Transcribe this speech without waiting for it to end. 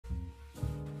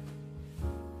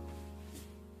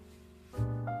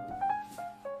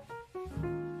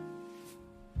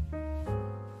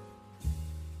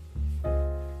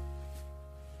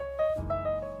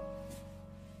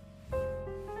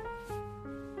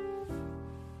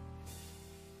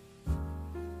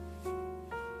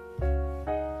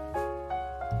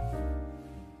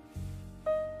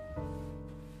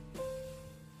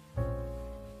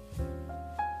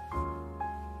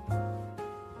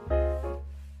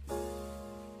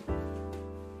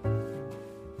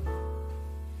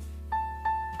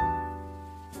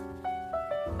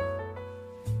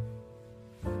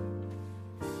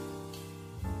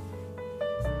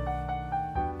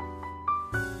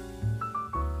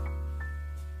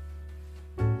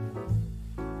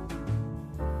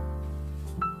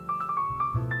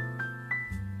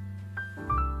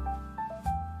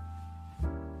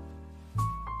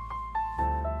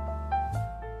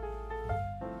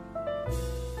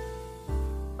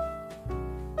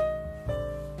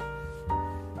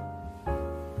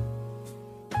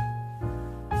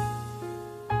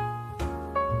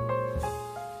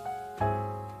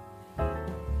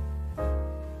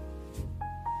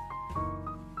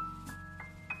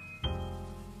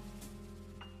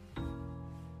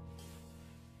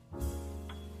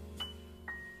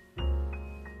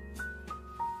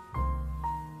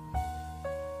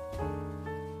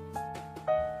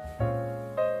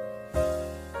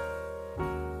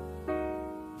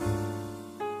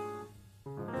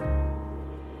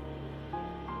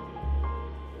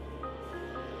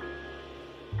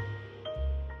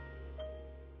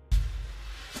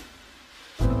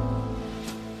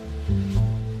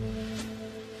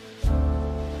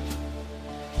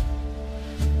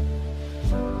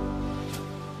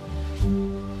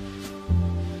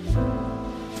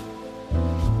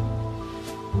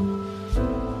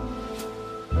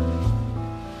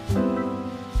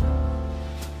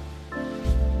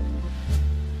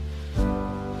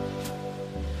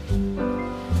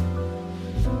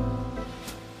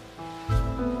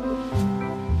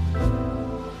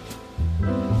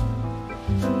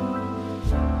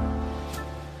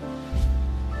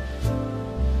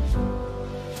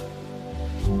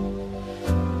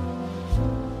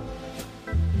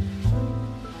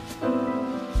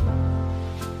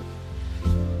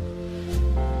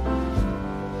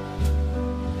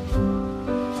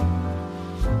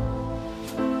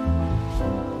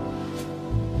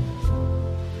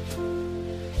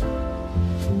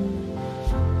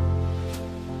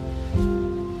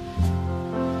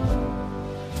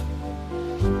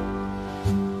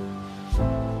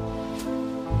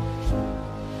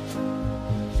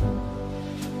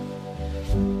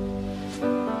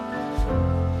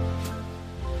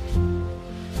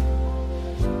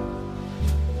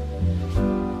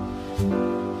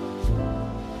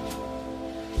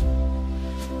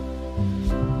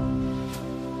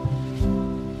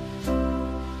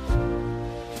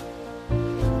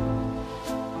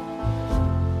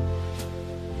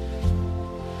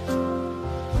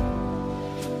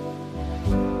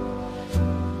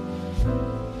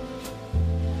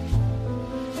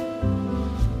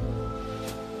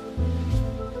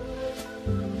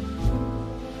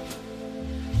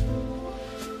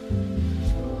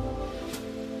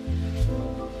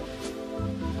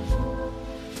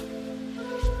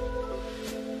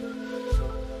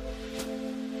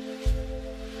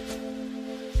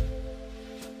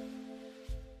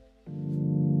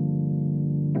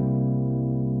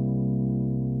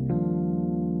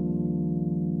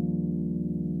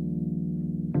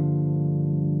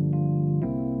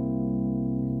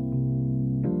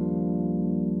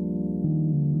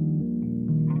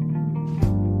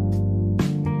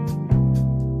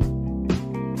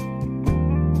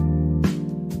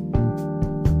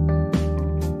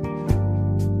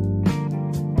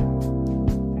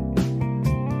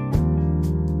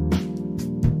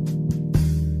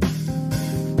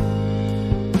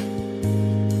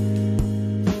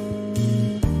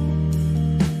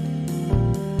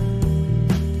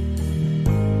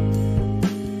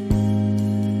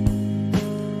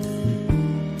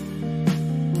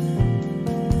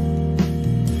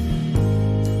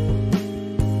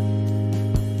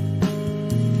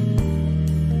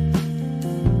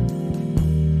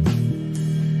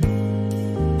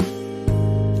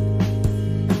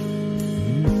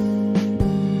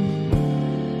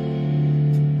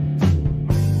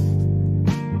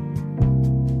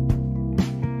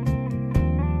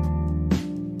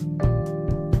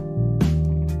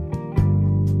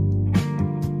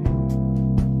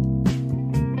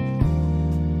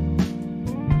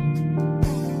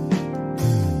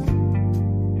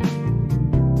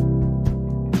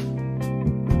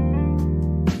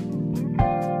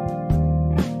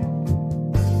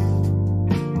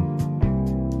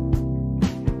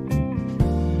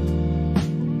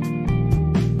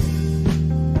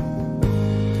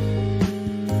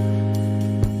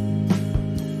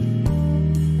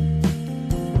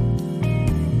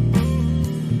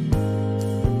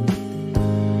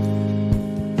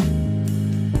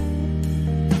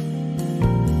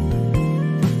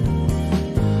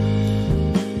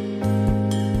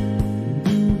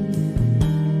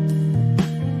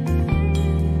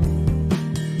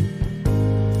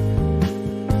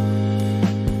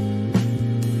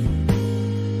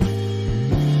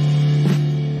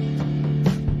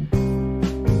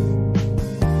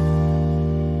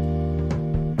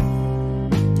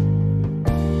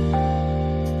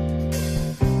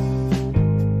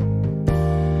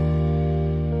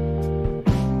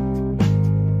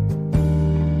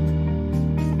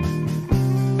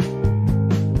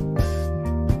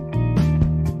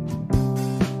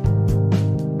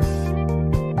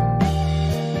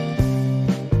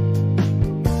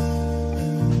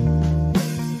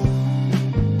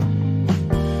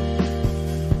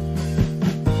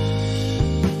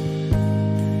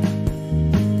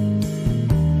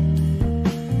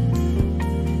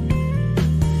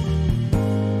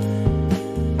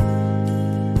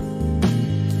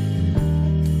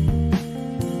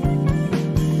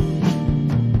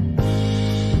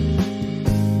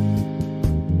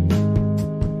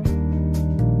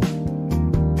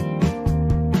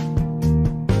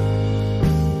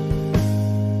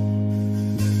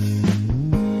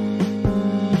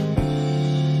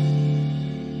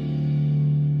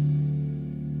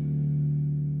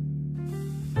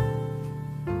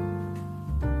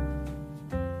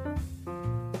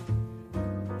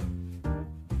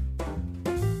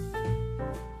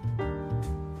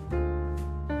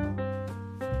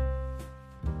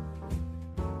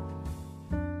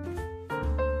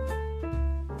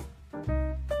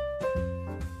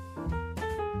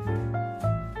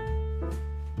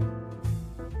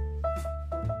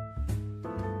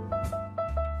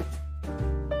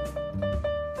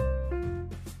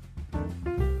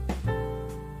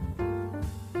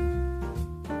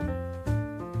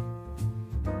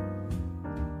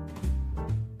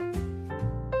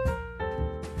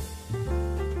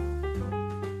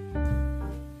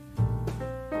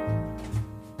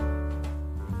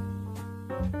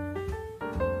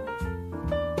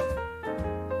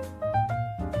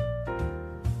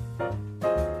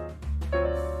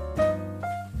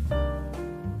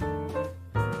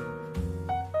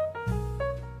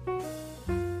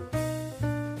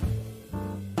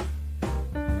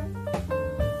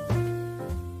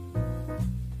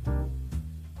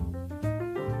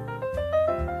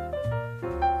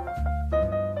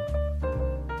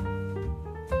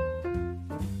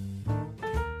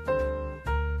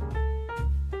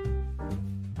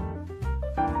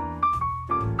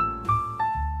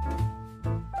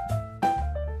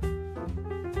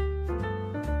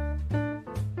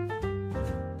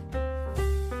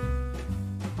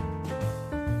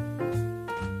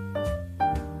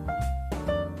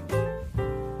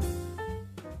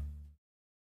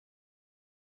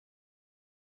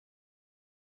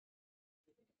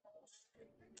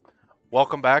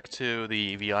Welcome back to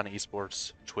the Vianney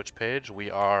Esports Twitch page.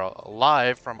 We are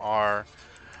live from our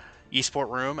esport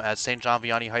room at St. John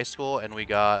Vianney High School, and we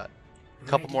got a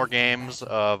couple more games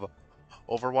of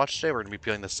Overwatch today. We're going to be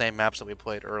playing the same maps that we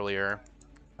played earlier.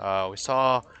 We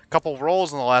saw a couple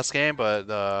rolls in the last game, but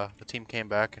the team came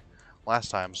back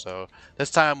last time. So this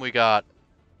time we got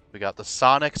the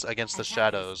Sonics against the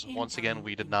Shadows. Once again,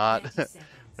 we did not did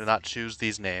not choose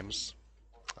these names.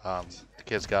 The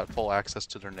kids got full access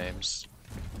to their names.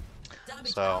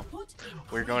 So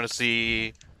we're going to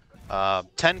see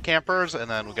 10 campers, and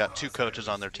then we got 2 coaches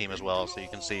on their team as well. So you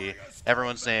can see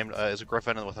everyone's name is a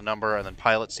Griffin with a number, and then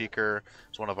Pilot Seeker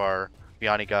is one of our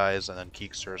Vianney guys, and then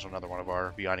Keekster is another one of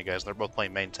our Vianney guys. They're both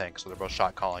playing main tank, so they're both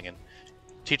shot calling and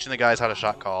teaching the guys how to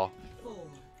shot call.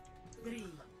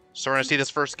 So we're going to see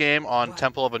this first game on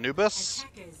Temple of Anubis,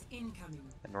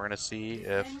 and we're going to see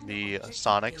if the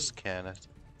Sonics can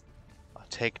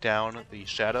take down the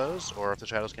Shadows, or if the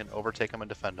Shadows can overtake them and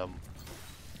defend them.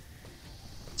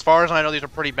 As far as I know, these are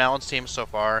pretty balanced teams so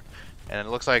far, and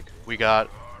it looks like we got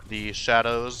the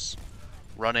Shadows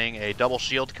running a double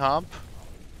shield comp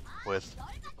with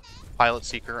Pilot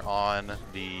Seeker on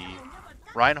the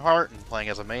Reinhardt and playing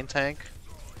as a main tank.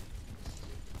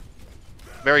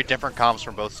 Very different comps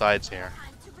from both sides here.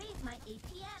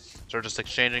 So we're just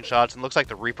exchanging shots, and it looks like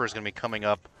the Reaper is going to be coming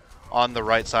up on the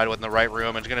right side within the right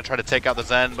room, and he's going to try to take out the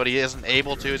Zen, but he isn't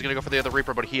able to. He's going to go for the other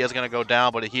Reaper, but he is going to go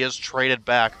down, but he is traded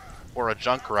back for a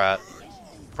Junkrat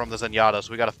from the Zenyatta.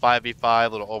 So we got a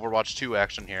 5v5, little Overwatch 2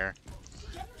 action here.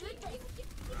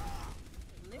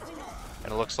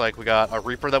 And it looks like we got a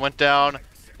Reaper that went down,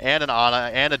 and an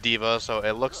Ana, and a D.Va, so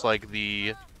it looks like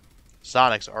the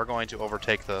Sonics are going to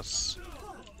overtake this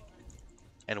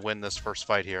and win this first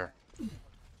fight here.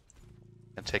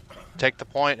 And take the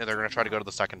point, and they're going to try to go to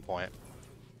the second point.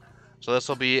 So this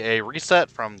will be a reset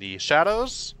from the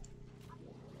Shadows,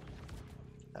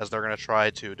 as they're going to try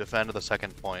to defend the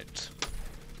second point.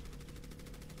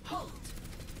 Halt.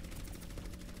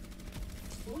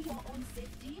 For your own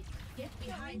safety, get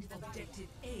behind objective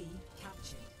A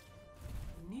captured.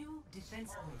 New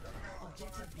defense point.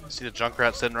 Objective B. See the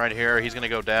Junkrat sitting right here. He's going to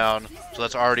go down, so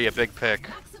that's already a big pick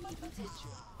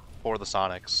for the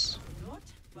Sonics.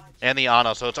 And the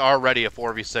Ana, so it's already a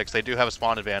 4v6. They do have a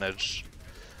spawn advantage,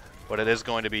 but it is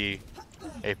going to be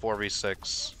a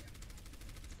 4v6.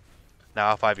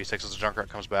 Now a 5v6 as the Junkrat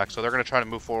comes back. So they're going to try to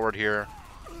move forward here.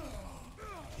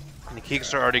 And the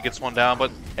Keekster already gets one down, but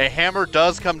a hammer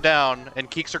does come down, and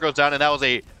Keekster goes down, and that was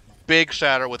a big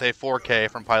shatter with a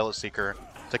 4K from Pilot Seeker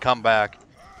to come back.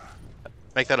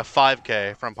 Make that a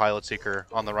 5K from Pilot Seeker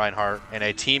on the Reinhardt, and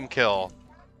a team kill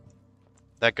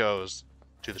that goes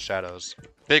to the Shadows.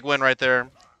 Big win right there.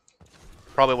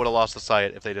 Probably would have lost the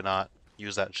site if they did not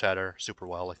use that shatter super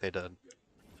well like they did.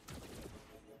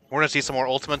 We're going to see some more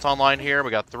ultimates online here.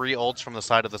 We got 3 ults from the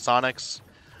side of the Sonics.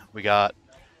 We got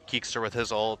Keekster with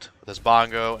his ult, with his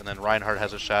bongo, and then Reinhardt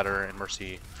has a shatter, and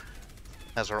Mercy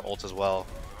has her ult as well.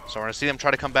 So we're going to see them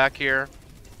try to come back here,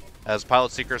 as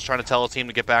Pilot Seeker is trying to tell his team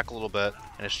to get back a little bit,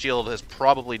 and his shield is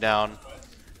probably down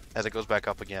as it goes back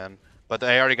up again. But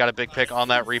they already got a big pick on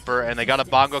that Reaper, and they got a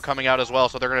bongo coming out as well,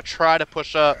 so they're going to try to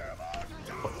push up.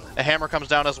 A hammer comes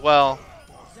down as well,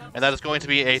 and that is going to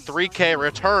be a 3K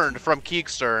returned from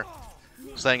Keekster,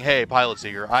 saying, hey, Pilot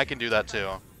Seeker, I can do that too.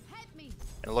 And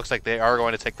it looks like they are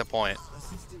going to take the point,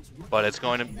 but it's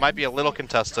going to, might be a little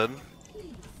contested,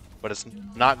 but it's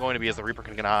not going to be, as the Reaper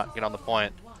can get on the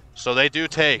point. So they do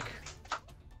take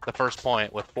the first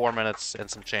point with 4 minutes and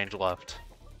some change left.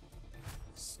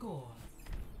 Score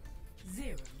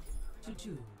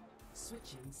 0-2.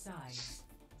 Switching sides.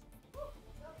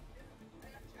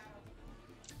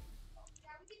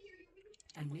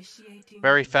 Initiating.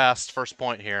 Very fast first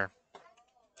point here.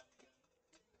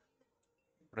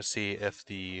 We're going to see if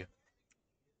the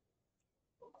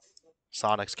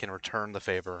Sonics can return the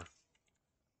favor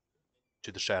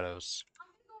to the Shadows.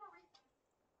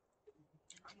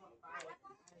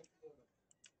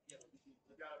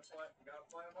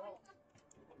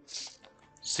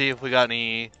 See if we got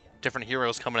any different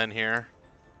heroes coming in here.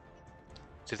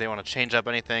 See if they want to change up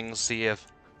anything. See if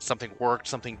something worked,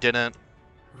 something didn't.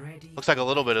 Ready. Looks like a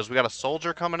little bit is we got a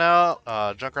soldier coming out,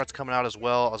 Junkrat's coming out as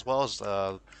well as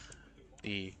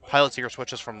the Pilot Seeker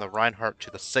switches from the Reinhardt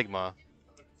to the Sigma.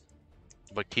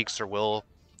 But Keekster will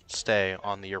stay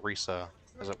on the Orisa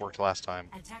as it worked last time.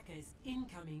 Attackers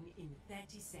incoming in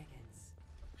 30 seconds.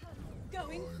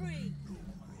 Going free.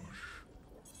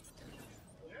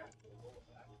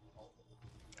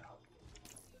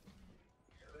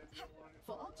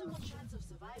 For optimal chance of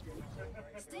survival,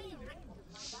 stay in ring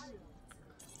with balance.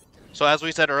 So as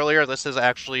we said earlier, this is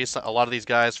actually a lot of these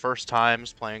guys' first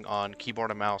times playing on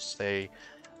keyboard and mouse.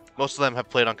 Most of them have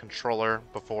played on controller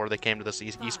before they came to this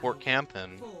esport camp,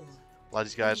 and a lot of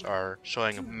these guys are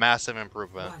showing massive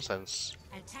improvement since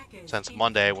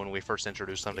Monday when we first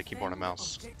introduced them to keyboard and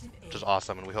mouse, which is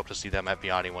awesome, and we hope to see them at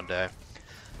Vianney one day.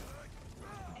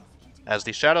 As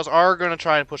the Shadows are going to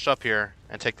try and push up here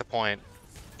and take the point,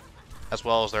 as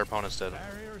well as their opponents did.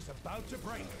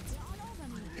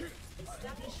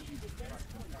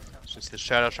 So it's the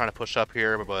Shadows trying to push up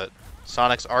here, but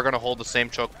Sonics are going to hold the same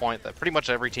choke point that pretty much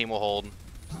every team will hold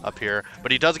up here.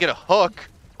 But he does get a hook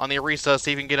on the Orisa,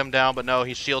 see if he can get him down, but no,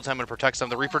 he shields him and protects him.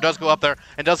 The Reaper does go up there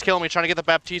and does kill him. He's trying to get the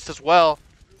Baptiste as well.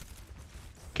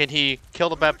 Can he kill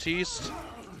the Baptiste?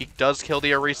 He does kill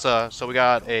the Orisa, so we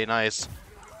got a nice,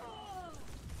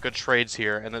 good trades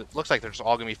here. And it looks like they're just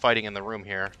all going to be fighting in the room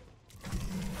here.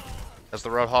 As the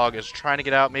Roadhog is trying to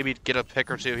get out, maybe get a pick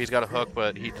or two. He's got a hook,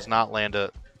 but he does not land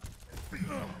it.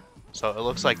 So it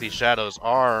looks like these Shadows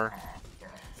are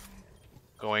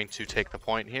going to take the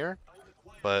point here,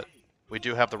 but we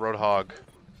do have the Roadhog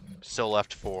still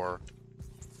left for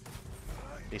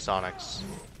the Sonics.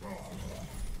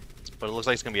 But it looks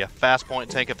like it's going to be a fast point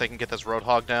tank if they can get this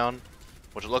Roadhog down,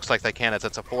 which it looks like they can. It's a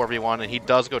 4v1, and he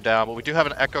does go down, but we do have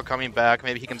an Echo coming back.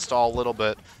 Maybe he can stall a little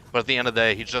bit, but at the end of the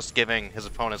day, he's just giving his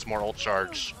opponents more ult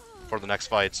charge for the next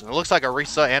fights. And it looks like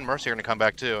Orisa and Mercy are going to come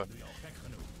back too.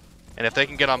 And if they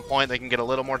can get on point, they can get a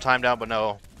little more time down, but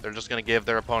no, they're just going to give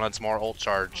their opponents more ult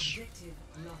charge,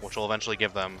 which will eventually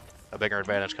give them a bigger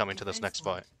advantage coming to this next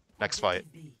fight.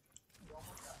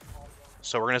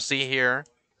 So we're going to see here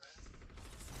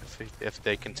if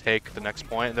they can take the next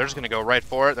point. They're just going to go right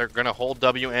for it. They're going to hold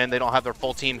W in. They don't have their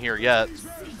full team here yet,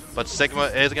 but Sigma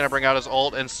is going to bring out his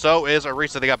ult, and so is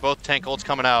Orisa. They got both tank ults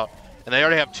coming out, and they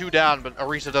already have 2 down, but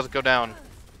Orisa doesn't go down.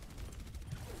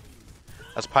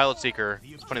 As Pilot Seeker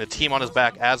is putting the team on his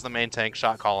back as the main tank,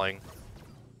 shot calling.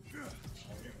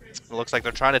 It looks like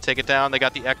they're trying to take it down. They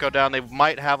got the Echo down. They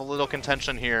might have a little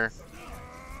contention here.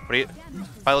 But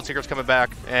Pilot Seeker's coming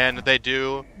back, and they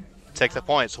do take the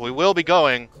point. So we will be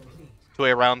going to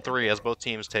a round 3 as both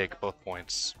teams take both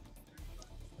points.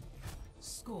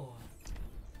 Score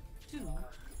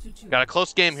 2-2. Got a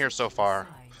close game here so far.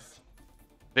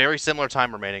 Very similar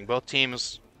time remaining. Both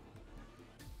teams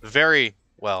very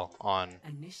well on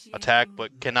attack,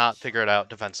 but cannot figure it out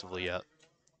defensively yet.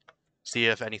 See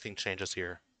if anything changes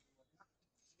here.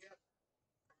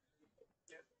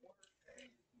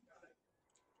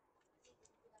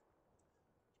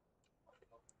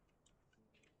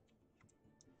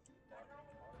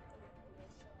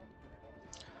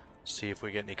 See if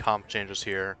we get any comp changes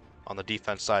here on the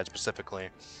defense side specifically.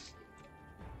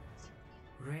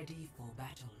 Ready for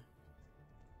battle.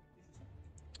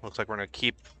 Looks like we're going to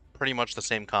keep pretty much the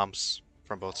same comps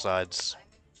from both sides.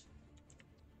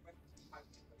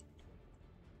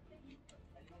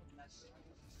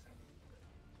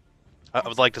 I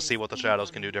would like to see what the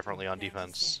Shadows can do differently on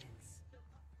defense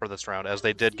for this round, as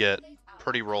they did get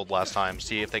pretty rolled last time.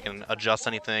 See if they can adjust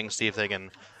anything, see if they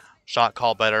can shot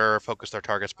call better, focus their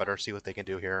targets better, see what they can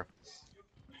do here.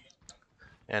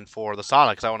 And for the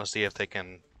Sonics, I want to see if they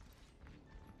can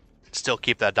still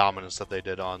keep that dominance that they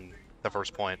did on the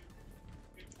first point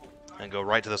and go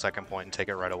right to the second point and take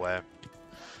it right away.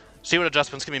 See what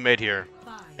adjustments can be made here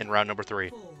in round number 3.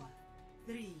 4,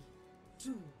 3,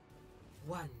 2,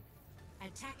 1.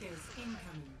 Attackers incoming.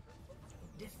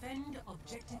 Defend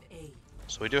objective A.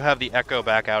 So we do have the Echo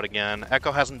back out again.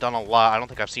 Echo hasn't done a lot. I don't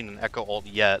think I've seen an Echo ult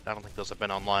yet. I don't think those have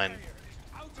been online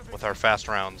with our fast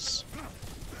rounds.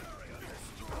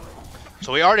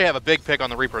 So we already have a big pick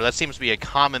on the Reaper. That seems to be a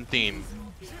common theme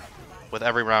with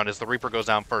every round, is the Reaper goes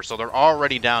down first. So they're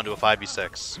already down to a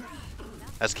 5v6.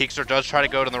 As Keekster does try to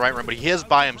go to the right room, but he is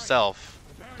by himself.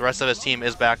 The rest of his team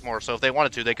is back more. So if they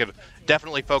wanted to, they could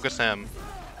definitely focus him.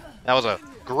 That was a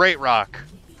great rock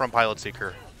from Pilot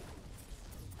Seeker.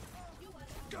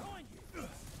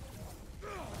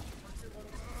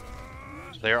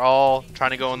 So they're all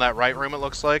trying to go in that right room, it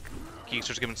looks like.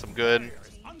 Keekster's giving some good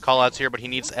call-outs here, but he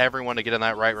needs everyone to get in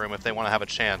that right room if they want to have a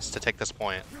chance to take this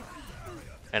point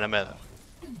in a minute.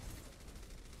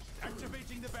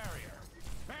 Activating the barrier.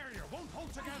 Barrier won't hold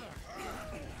together.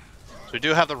 So we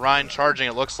do have the Rhine charging,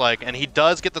 it looks like, and he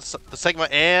does get the Sigma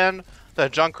and the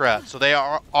Junkrat. So they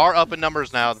are up in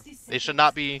numbers now. They should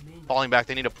not be falling back.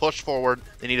 They need to push forward.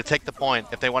 They need to take the point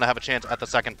if they want to have a chance at the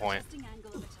second point.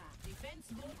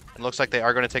 It looks like they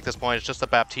are going to take this point. It's just the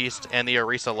Baptiste and the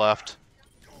Orisa left.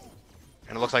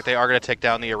 And it looks like they are going to take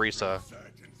down the Orisa.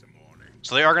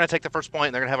 So they are going to take the first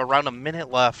point. They're going to have around a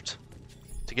minute left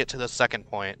to get to the second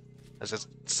point, as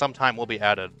some time will be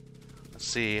added.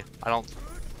 see. I don't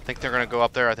think they're going to go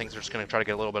up there. I think they're just going to try to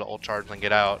get a little bit of ult charge and then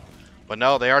get out. But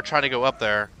no, they are trying to go up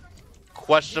there.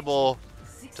 Questionable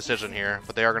decision here,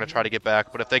 but they are going to try to get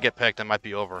back. But if they get picked, it might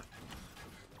be over.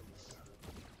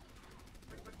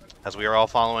 As we are all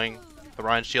following the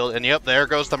Ryan shield. And yep, there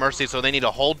goes the Mercy. So they need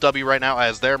to hold W right now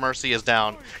as their Mercy is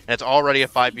down. And it's already a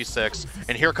 5v6.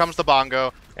 And here comes the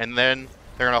Bongo. And then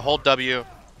they're going to hold W.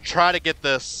 Try to get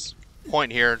this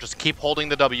point here. Just keep holding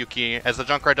the W key as the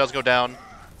Junkrat does go down.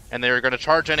 And they're going to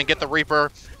charge in and get the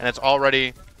Reaper. And it's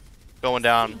already going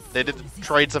down. They did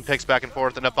trade some picks back and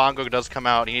forth. And if Bongo does come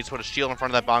out, he needs to put a shield in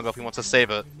front of that Bongo if he wants to save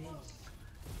it.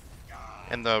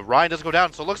 And the Ryan does go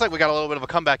down. So it looks like we got a little bit of a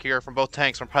comeback here from both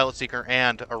tanks, from Pilot Seeker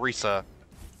and Orisa.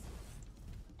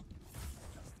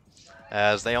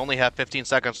 As they only have 15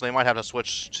 seconds, so they might have to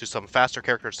switch to some faster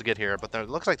characters to get here. But it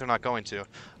looks like they're not going to.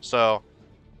 So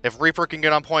if Reaper can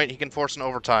get on point, he can force an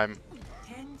overtime.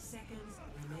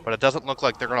 But it doesn't look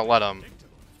like they're going to let him.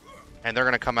 And they're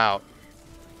going to come out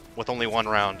with only one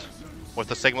round. With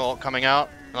the signal coming out,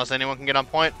 unless anyone can get on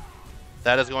point,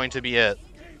 that is going to be it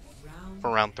for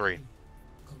round 3.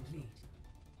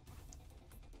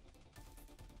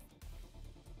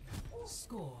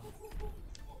 Score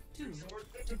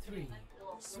 2-3.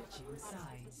 Switching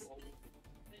sides.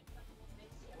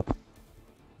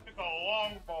 It's a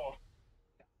long ball.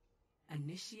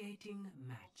 Initiating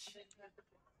match.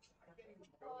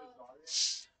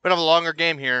 Bit of a longer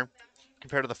game here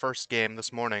compared to the first game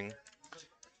this morning.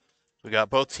 We got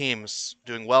both teams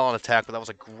doing well on attack, but that was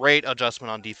a great adjustment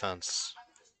on defense.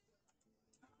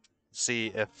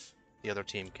 See if the other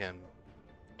team can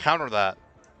counter that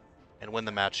and win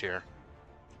the match here.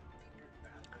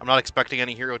 I'm not expecting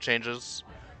any hero changes,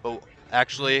 but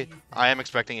actually, I am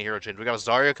expecting a hero change. We got a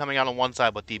Zarya coming out on one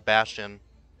side, but the Bastion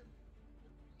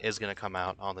is going to come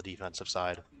out on the defensive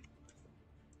side.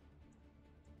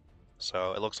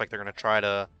 So it looks like they're going to try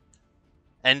to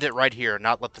end it right here,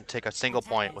 not let them take a single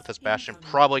point, with this Bastion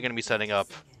probably going to be setting up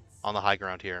on the high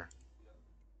ground here.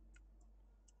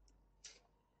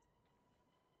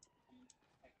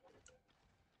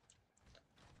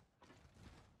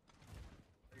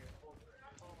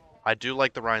 I do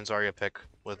like the Ryan Zarya pick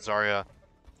with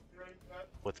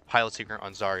Pilot Seeker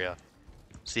on Zarya.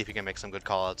 See if he can make some good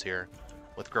callouts here.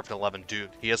 With Griffin 11, dude,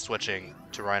 he is switching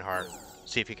to Reinhardt.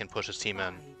 See if he can push his team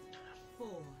in.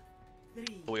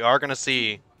 But we are going to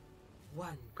see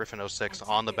Griffin 06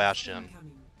 on the Bastion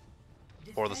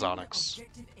for the Sonics.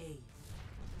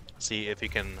 See if he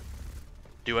can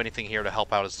do anything here to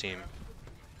help out his team.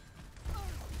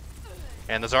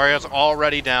 And the Zarya's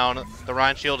already down. The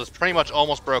Ryan shield is pretty much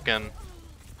almost broken.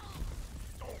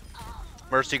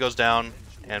 Mercy goes down,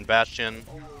 and Bastion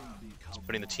is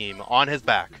putting the team on his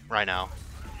back right now.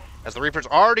 As the Reaper's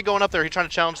already going up there, he's trying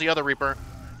to challenge the other Reaper.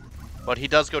 But he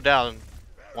does go down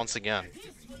once again.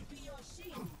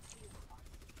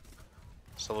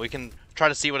 So we can try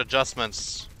to see what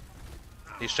adjustments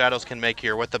these Shadows can make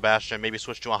here with the Bastion. Maybe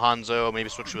switch to a Hanzo, maybe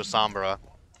switch to a Sombra.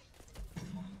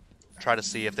 Try to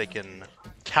see if they can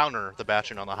counter the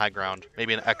Bastion on the high ground.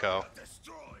 Maybe an Echo,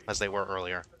 as they were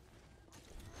earlier.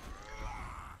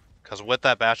 Because with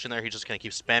that Bastion there, he's just going to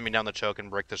keep spamming down the choke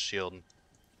and break this shield.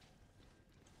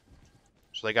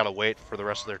 So they got to wait for the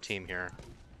rest of their team here.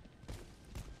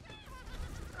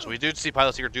 So we do see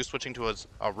Pilot Seeker do switching to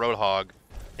a Roadhog.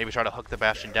 Maybe try to hook the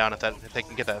Bastion down if they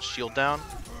can get that shield down.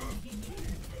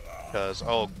 Because,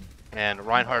 and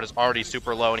Reinhardt is already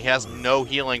super low and he has no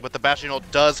healing, but the Bastion ult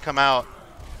does come out.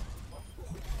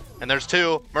 And there's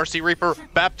two. Mercy, Reaper,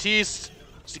 Baptiste.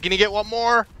 Can he get one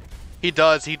more? He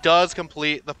does. He does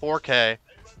complete the 4K.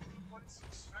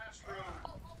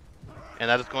 And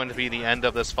that is going to be the end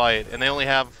of this fight. And they only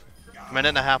have a minute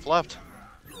and a half left.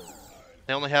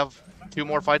 They only have 2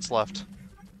 more fights left.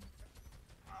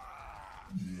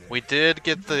 We did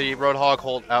get the Roadhog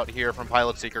hold out here from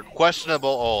Pilot Seeker. Questionable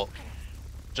ult.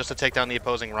 Just to take down the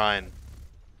opposing Ryan.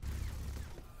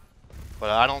 But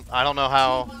I don't know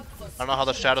how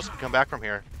the Shadows can come back from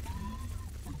here.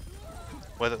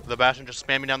 With the Bastion just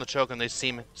spamming down the choke and they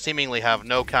seemingly have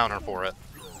no counter for it.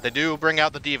 They do bring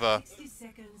out the D.Va.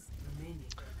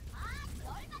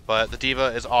 But the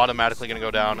D.Va is automatically going to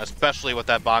go down, especially with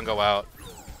that Bongo out.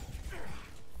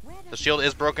 The shield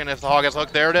is broken if the Hog has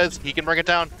hooked. There it is. He can bring it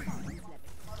down.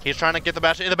 He's trying to get the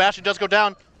Bastion. The Bastion does go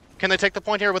down. Can they take the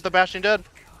point here with the Bastion dead?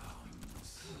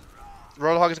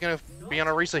 Roadhog is going to be on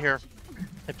Orisa here.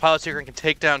 If Pilot Seeker can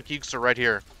take down Kigster right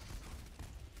here,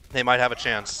 they might have a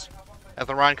chance. As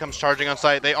the Ryan comes charging on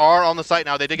site, they are on the site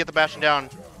now. They did get the Bastion down.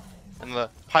 And the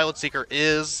Pilot Seeker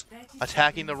is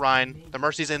attacking the Ryan. The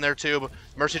Mercy's in there too, but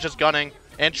Mercy's just gunning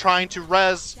and trying to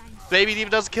res. Baby D.Va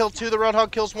does kill 2. The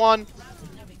Roadhog kills 1.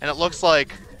 And it looks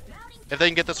like if they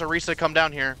can get this Orisa to come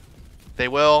down here, they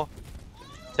will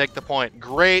take the point.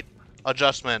 Great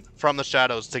adjustment from the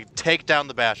Shadows to take down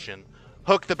the Bastion,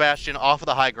 hook the Bastion off of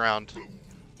the high ground,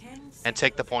 and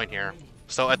take the point here.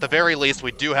 So at the very least,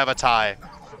 we do have a tie,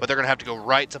 but they're going to have to go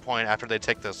right to point after they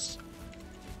take this.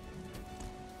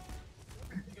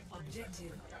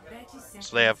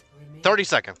 So they have 30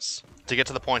 seconds to get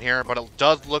to the point here, but it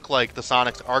does look like the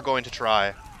Sonics are going to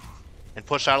try and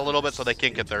push out a little bit so they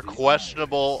can get there.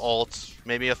 Questionable ults,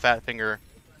 maybe a fat finger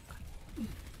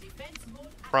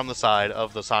from the side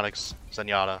of the Sonics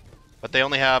Zenyatta. But they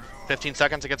only have 15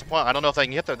 seconds to get to point. I don't know if they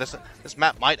can get there. This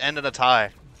map might end in a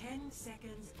tie.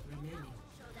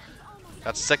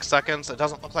 That's 6 seconds. It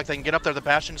doesn't look like they can get up there. The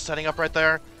Bastion is setting up right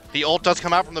there. The ult does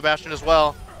come out from the Bastion as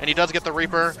well, and he does get the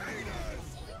Reaper.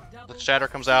 The Shatter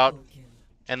comes out,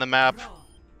 and the map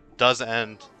does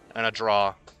end in a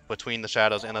draw between the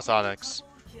Shadows and the Sonics.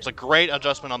 It's a great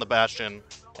adjustment on the Bastion,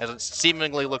 as it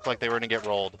seemingly looked like they were going to get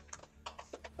rolled.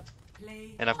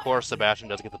 And of course, the Bastion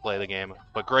does get to play the game.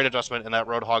 But great adjustment in that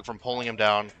Roadhog from pulling him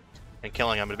down and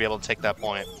killing him to be able to take that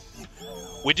point.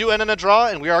 We do end in a draw,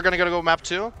 and we are going to go map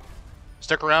 2.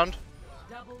 Stick around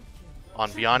on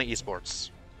Vianney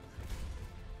Esports.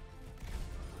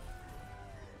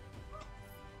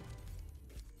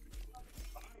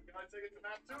 Can I take it to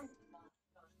map 2?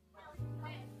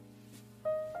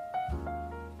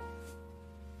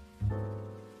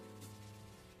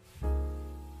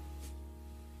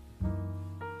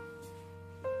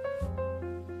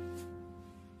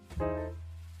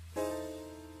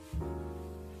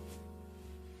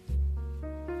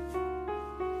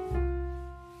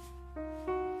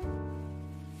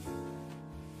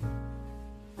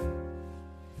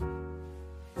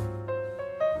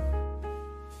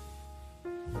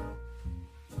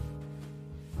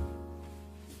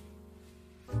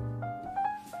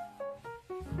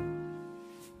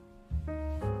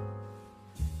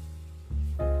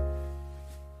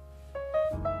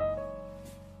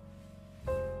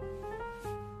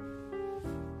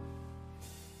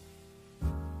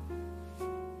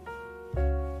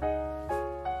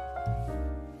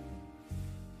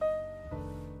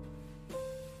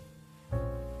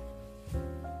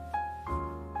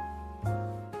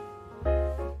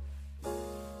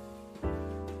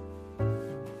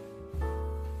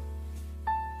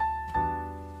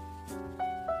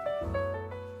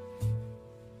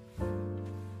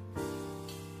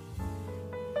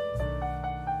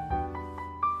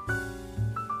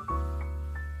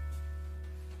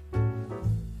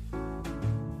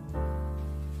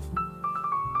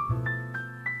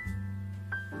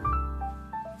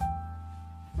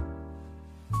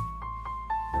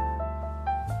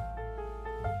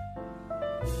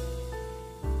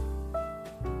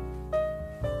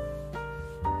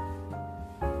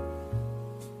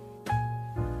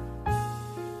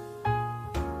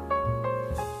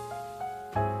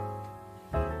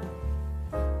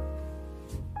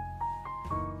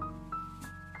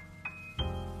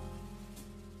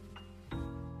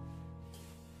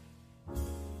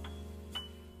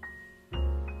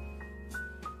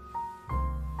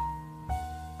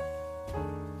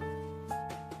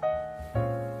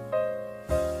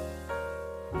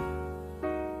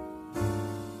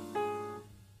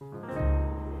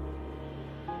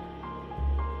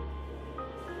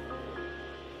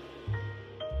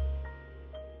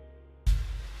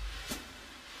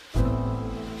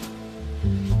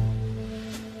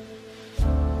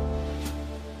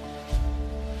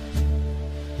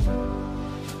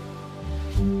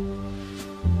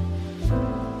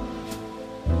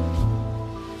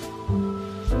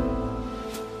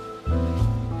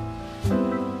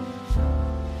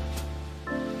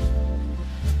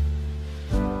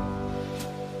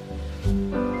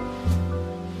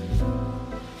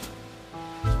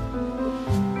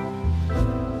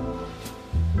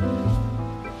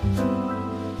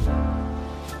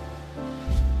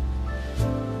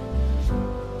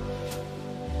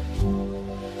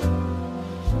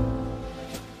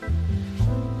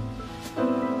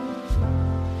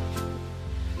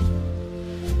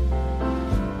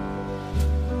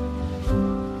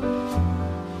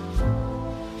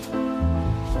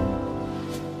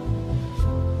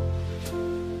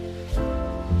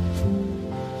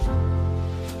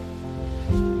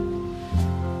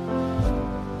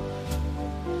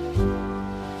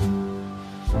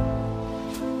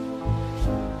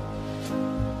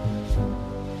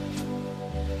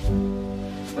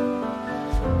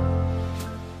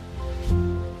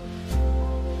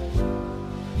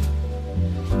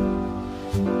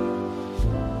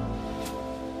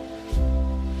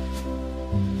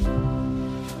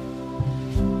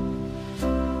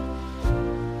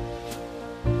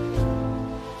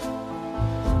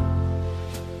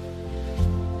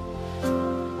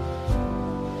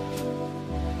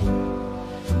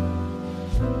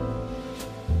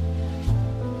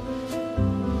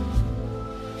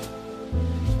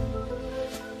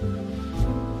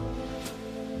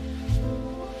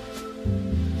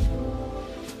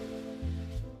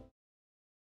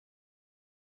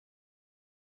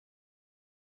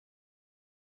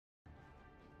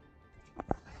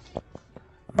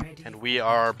 And we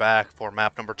are back for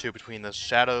map number 2 between the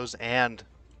Shadows and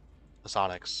the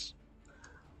Sonics.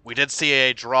 We did see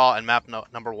a draw in map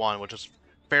number 1, which is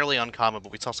fairly uncommon,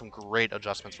 but we saw some great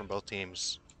adjustments from both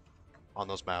teams on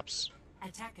those maps.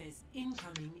 Attackers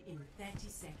incoming in 30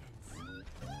 seconds.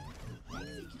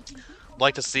 I'd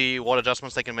like to see what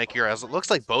adjustments they can make here, as it looks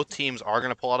like both teams are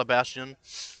going to pull out a Bastion.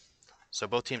 So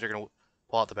both teams are going to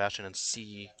pull out the Bastion and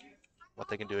see what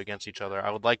they can do against each other.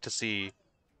 I would like to see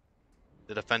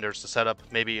the defenders to set up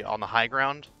maybe on the high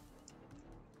ground,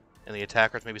 and the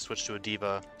attackers maybe switch to a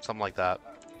D.Va, something like that.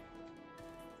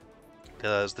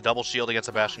 Because the double shield against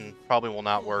a Bastion probably will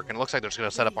not work, and it looks like they're just going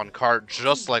to set up on cart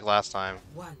just like last time.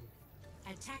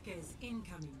 Attackers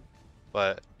incoming.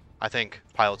 But I think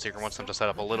Pilot Seeker wants them to set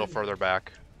up a little further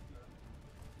back.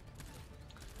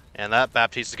 And that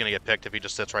Baptiste is going to get picked if he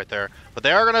just sits right there. But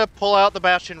they are going to pull out the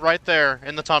Bastion right there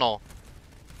in the tunnel.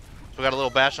 So we got a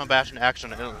little Bastion on Bastion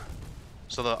action.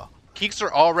 So the Keekster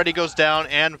already goes down,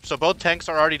 and so both tanks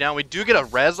are already down. We do get a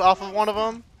res off of one of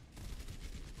them.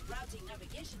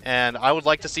 And I would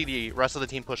like to see the rest of the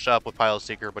team push up with Pilot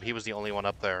Seeker, but he was the only one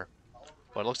up there.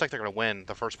 But it looks like they're going to win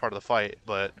the first part of the fight,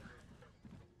 but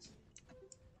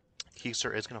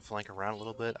Keekster is going to flank around a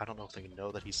little bit. I don't know if they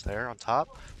know that he's there on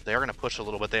top. They are going to push a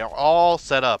little bit. They are all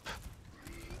set up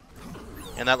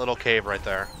in that little cave right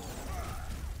there.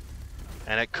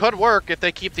 And it could work if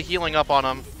they keep the healing up on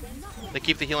him. They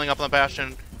keep the healing up on the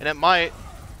Bastion, and it might.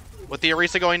 With the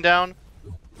Orisa going down,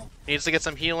 he needs to get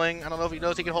some healing. I don't know if he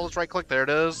knows he can hold his right click. There it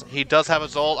is. He does have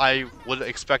his ult. I would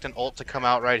expect an ult to come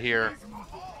out right here.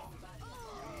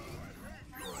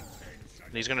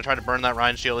 And he's going to try to burn that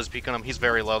Ryan shield. He's peeking him. He's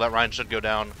very low. That Ryan should go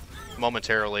down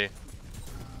momentarily.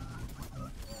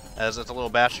 As it's a little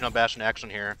Bastion on Bastion action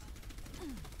here.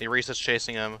 The Orisa's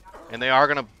chasing him, and they are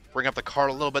going to bring up the cart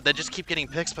a little bit. They just keep getting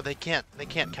picks, but they can't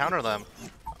counter them.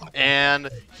 And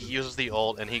he uses the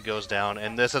ult, and he goes down.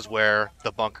 And this is where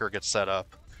the bunker gets set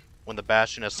up. When the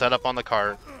Bastion is set up on the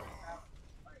cart,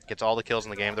 gets all the kills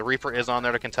in the game. The Reaper is on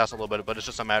there to contest a little bit, but it's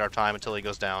just a matter of time until he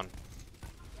goes down.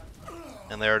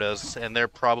 And there it is. And they're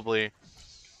probably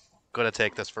going to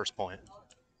take this first point.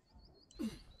 Wonder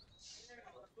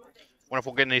if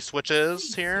we'll get any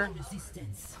switches here.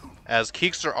 As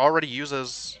Keekster already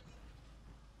uses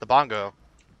the bongo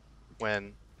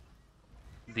when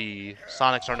the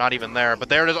Sonics are not even there. But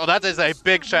there it is. Oh, that is a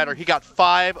big shatter. He got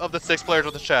 5 of the 6 players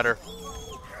with a shatter.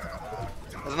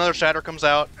 As another shatter comes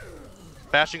out,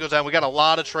 Bastion goes down. We got a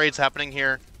lot of trades happening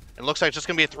here. It looks like it's just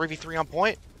going to be a 3v3 on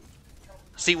point.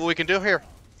 See what we can do here.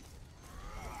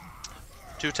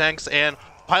 2 tanks, and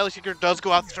Pilot Seeker does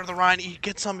go after the Ryan. He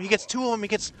gets 2 of them. He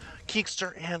gets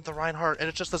Keekster and the Reinhardt, and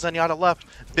it's just the Zenyatta left.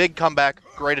 Big comeback,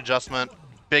 great adjustment,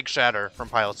 big shatter from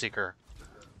Pilot Seeker.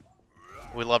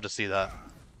 We love to see that.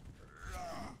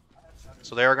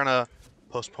 So they are going to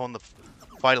postpone the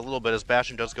fight a little bit as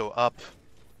Bastion does go up.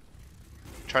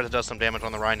 Try to do some damage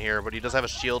on the Ryan here, but he does have a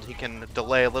shield. He can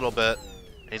delay a little bit,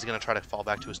 and he's going to try to fall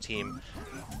back to his team.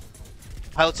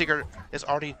 Pilot Seeker is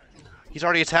he's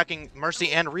already attacking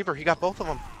Mercy and Reaper. He got both of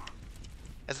them.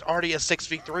 It's already a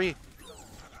 6v3.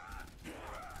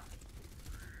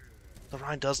 The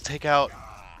Ryan does take out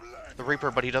the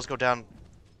Reaper, but he does go down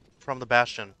from the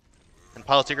Bastion. And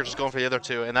Pilot Seeker just going for the other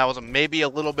 2, and that was maybe a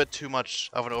little bit too much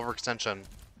of an overextension,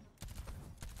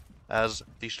 as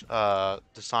the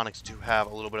Sonics do have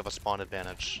a little bit of a spawn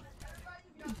advantage.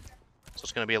 So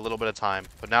it's going to be a little bit of time.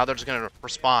 But now they're just going to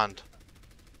respond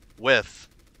with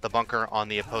the bunker on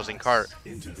the opposing cart.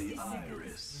 Into the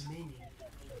iris.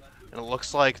 And it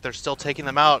looks like they're still taking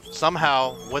them out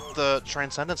somehow with the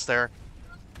Transcendence there.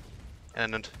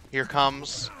 And here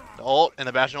comes the ult, and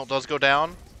the Bastion ult does go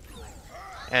down.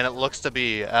 And it looks to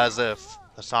be as if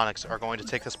the Sonics are going to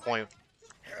take this point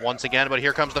once again. But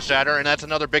here comes the shatter, and that's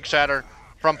another big shatter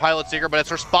from Pilot Seeker, but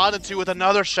it's responded to with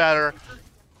another shatter.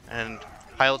 And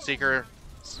Pilot Seeker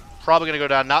is probably going to go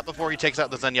down, not before he takes out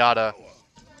the Zenyatta.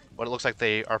 But it looks like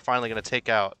they are finally going to take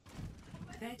out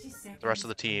the rest of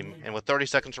the team. And with 30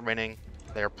 seconds remaining,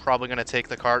 they are probably going to take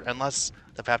the cart, unless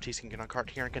the Baptiste can get on cart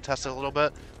here and contest it a little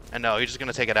bit. And no, he's just going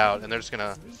to take it out, and they're just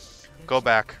going to go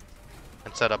back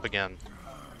and set up again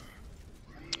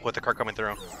with the cart coming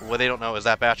through. What they don't know is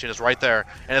that Bastion is right there.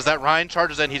 And as that Ryan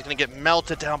charges in, he's going to get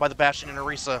melted down by the Bastion and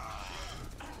Orisa.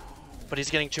 But he's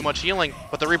getting too much healing.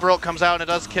 But the Reaper ult comes out, and it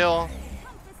does kill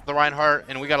the Reinhardt,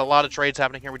 and we got a lot of trades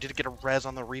happening here. We did get a res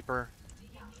on the Reaper.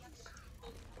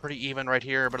 Pretty even right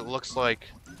here, but it looks like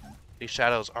these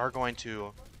Shadows are going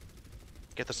to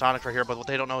get the Sonic right here, but what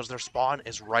they don't know is their spawn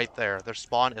is right there. Their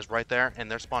spawn is right there, and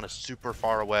their spawn is super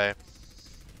far away.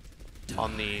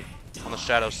 on the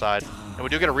Shadow side. And we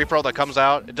do get a Reaper that comes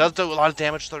out. It does do a lot of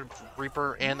damage to the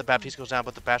Reaper, and the Baptiste goes down,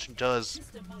 but the Bastion does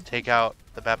take out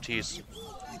the Baptiste.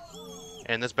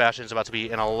 And this Bastion is about to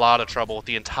be in a lot of trouble with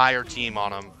the entire team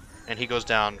on him. And he goes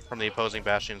down from the opposing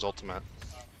Bastion's ultimate.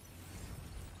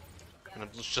 And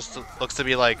it just looks to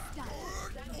be like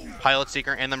Pilot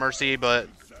Seeker and the Mercy, but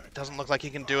it doesn't look like he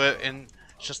can do it. And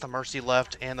it's just the Mercy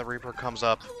left, and the Reaper comes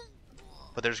up.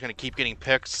 But they're just going to keep getting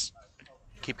picks,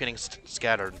 keep getting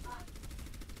scattered.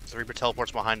 So the Reaper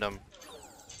teleports behind him,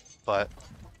 but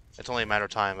it's only a matter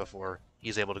of time before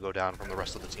he's able to go down from the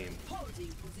rest of the team.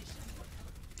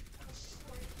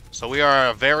 So we are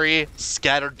a very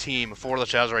scattered team for the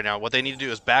Shadows right now. What they need to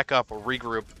do is back up or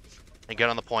regroup and get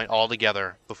on the point all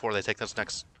together before they take this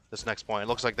next point. It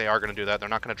looks like they are going to do that. They're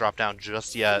not going to drop down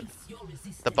just yet.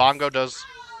 The Bongo does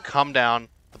come down,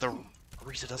 but the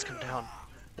Orisa does come down.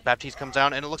 The Baptiste comes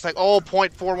down, and it looks like, oh,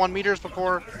 0.41 meters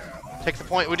before takes the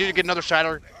point. We do get another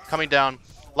Shatter coming down.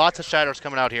 Lots of Shatters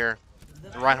coming out here.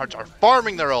 The Reinhardts are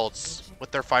farming their ults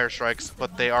with their Fire Strikes,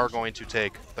 but they are going to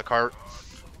take the cart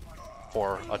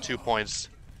for a 2 points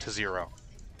to 0.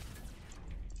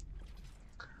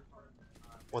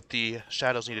 What the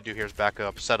Shadows need to do here is back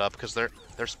up, set up, because their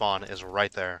spawn is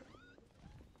right there.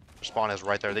 Their spawn is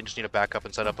right there. They just need to back up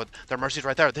and set up, but their Mercy's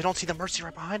right there. They don't see the Mercy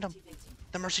right behind them.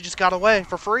 The Mercy just got away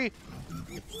for free.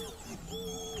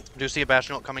 Do see a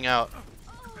Bastion ult coming out.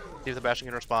 See if the Bastion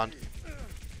can respond.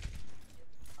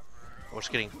 We're just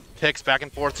getting picks back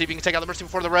and forth. See if he can take out the Mercy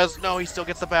before the res. No, he still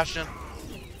gets the Bastion.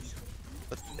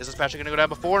 But is this Bastion going to go down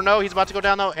before? No, he's about to go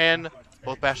down though, and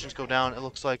both Bastions go down. It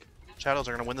looks like Shadows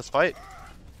are going to win this fight.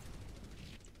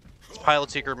 This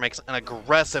Pilot Seeker makes an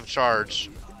aggressive charge.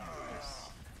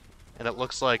 And it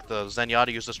looks like the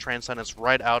Zenyatta uses Transcendence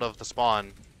right out of the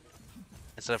spawn,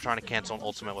 instead of trying to cancel an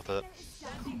ultimate with it.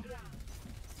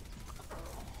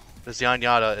 The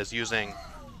Zenyatta is using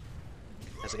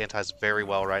his antis very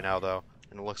well right now, though.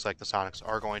 And it looks like the Sonics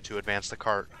are going to advance the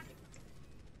cart.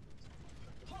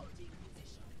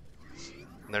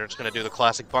 And they're just going to do the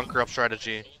classic bunker up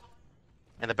strategy.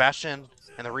 And the Bastion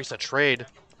and the Orisa trade.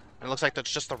 And it looks like that's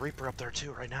just the Reaper up there,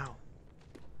 too, right now.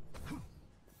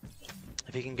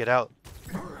 If he can get out.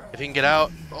 If he can get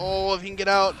out. Oh, if he can get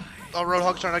out. Oh,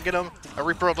 Roadhog's trying to get him. A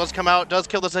Reaper does come out, does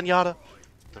kill the Zenyatta.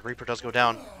 The Reaper does go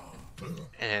down.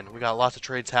 And we got lots of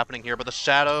trades happening here, but the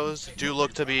Shadows do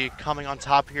look to be coming on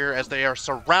top here as they are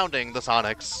surrounding the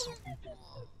Sonics.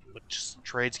 But just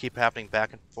trades keep happening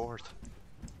back and forth.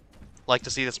 Like to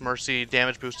see this Mercy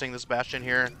damage boosting this Bastion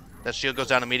here. That shield goes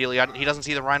down immediately. He doesn't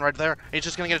see the Rhine right there. He's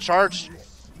just going to get a charge.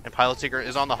 And Pilot Seeker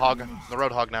is on the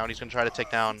Roadhog now, and he's going to try to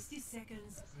take down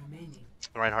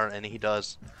the Reinhardt, and he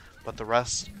does. But the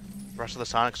rest of the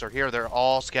Sonics are here. They're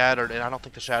all scattered, and I don't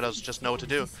think the Shadows just know what to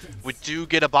do. We do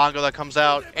get a Bongo that comes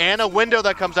out, and a window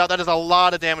that comes out. That is a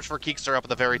lot of damage for Keekster up at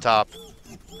the very top.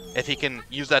 If he can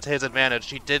use that to his advantage.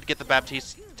 He did get the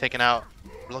Baptiste taken out.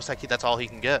 It looks like that's all he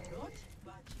can get.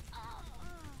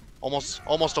 Almost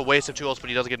a waste of 2 ults, but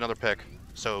he does get another pick,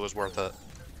 so it was worth it.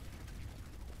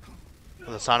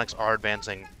 The Sonics are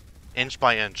advancing inch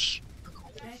by inch,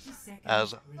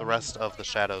 as the rest of the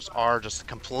Shadows are just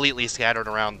completely scattered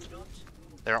around.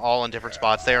 They're all in different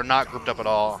spots. They are not grouped up at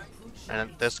all.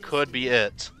 And this could be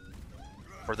it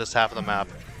for this half of the map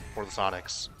for the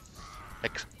Sonics.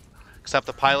 Except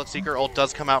the Pilot Seeker ult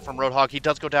does come out from Roadhog. He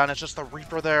does go down. It's just the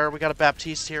Reaper there. We got a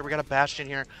Baptiste here. We got a Bastion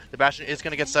here. The Bastion is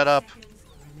going to get set up.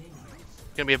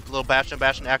 It's going to be a little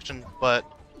Bastion action, but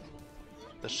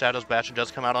the Shadows Bastion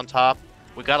does come out on top.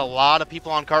 We got a lot of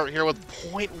people on cart here with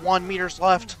 0.1 meters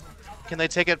left. Can they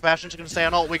take it? Bastion's going to stay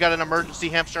on ult. We got an emergency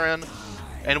hamster in.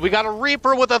 And we got a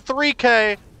Reaper with a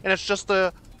 3K. And it's just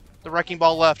the Wrecking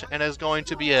Ball left. And is going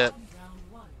to be it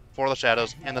for the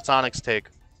Shadows. And the Sonics take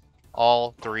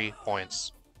all 3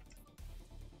 points.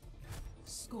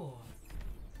 Score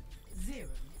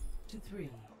 0-3.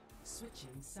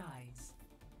 Switching sides.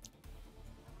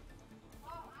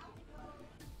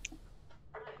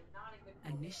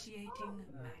 Initiating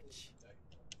match.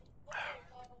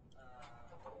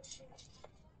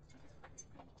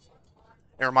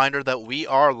 A reminder that we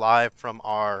are live from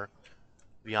our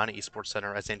Vianney Esports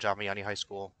Center at St. John Vianney High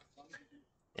School.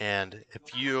 And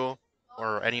if you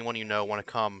or anyone you know want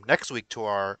to come next week to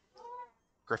our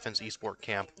Griffin's Esport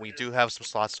Camp, we do have some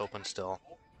slots open still.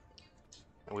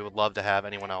 And we would love to have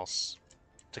anyone else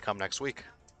to come next week.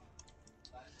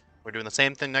 We're doing the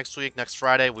same thing next week. Next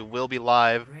Friday, we will be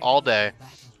live all day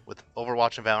with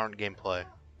Overwatch and Valorant gameplay.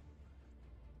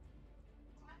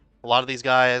 A lot of these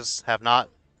guys have not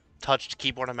touched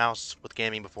keyboard and mouse with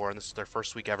gaming before, and this is their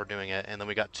first week ever doing it. And then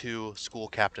we got 2 school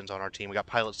captains on our team. We got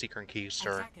Pilot Seeker and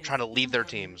Keister trying to lead their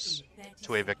teams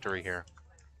to a victory here.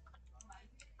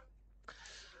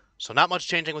 So not much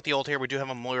changing with the ult here. We do have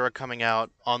a Moira coming out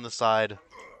on the side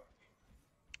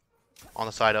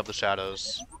of the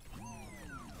shadows.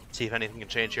 See if anything can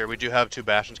change here. We do have 2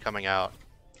 Bastions coming out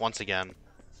once again.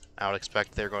 I would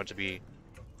expect they're going to be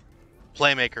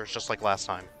playmakers just like last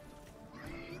time.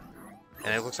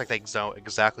 And it looks like they know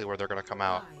exactly where they're going to come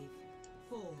out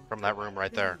from that room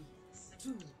right there.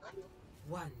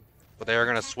 But they are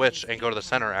going to switch and go to the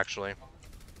center, actually.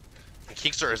 And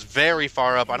Keister is very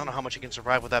far up. I don't know how much he can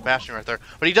survive with that Bastion right there.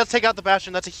 But he does take out the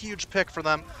Bastion. That's a huge pick for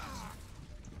them.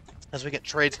 As we get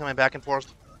trades coming back and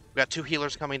forth. We got 2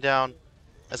 healers coming down.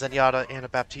 A Zenyatta and a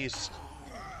Baptiste.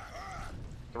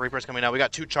 The Reaper's coming out. We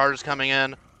got 2 charges coming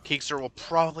in. Keister will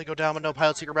probably go down, but no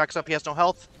Pilot Seeker backs up. He has no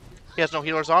health. He has no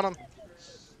healers on him.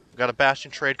 We got a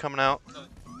Bastion trade coming out.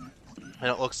 And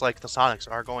it looks like the Sonics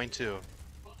are going to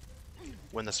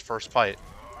win this first fight.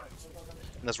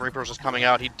 And this Reaper's just coming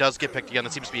out. He does get picked again.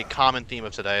 That seems to be a common theme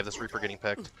of today, this Reaper getting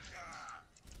picked.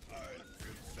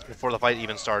 Before the fight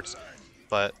even starts.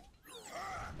 But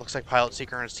looks like Pilot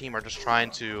Seeker and his team are just trying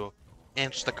to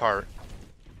inch the cart.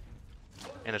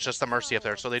 And it's just the Mercy up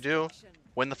there. So they do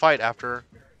win the fight after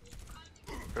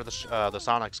the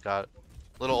Sonics got a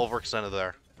little overextended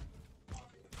there.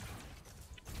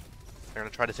 They're going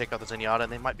to try to take out the Zenyatta,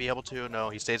 and they might be able to. No,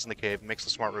 he stays in the cave, makes the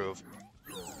smart move,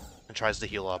 and tries to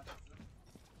heal up.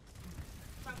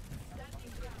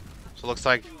 So it looks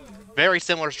like very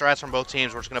similar strats from both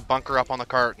teams. We're just going to bunker up on the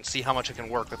cart and see how much it can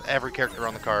work with every character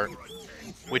on the cart.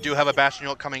 We do have a Bastion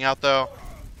ult coming out, though.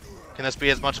 Can this be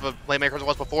as much of a playmaker as it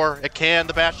was before? It can.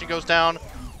 The Bastion goes down.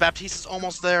 Baptiste is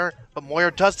almost there, but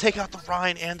Moira does take out the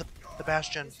Rhine and the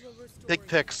Bastion. Big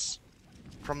picks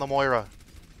from the Moira.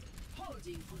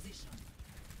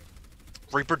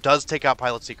 Reaper does take out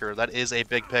Pilot Seeker. That is a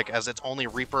big pick, as it's only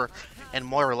Reaper and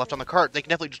Moira left on the cart. They can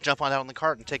definitely just jump on out on the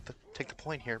cart and take the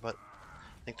point here, but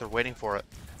I think they're waiting for it.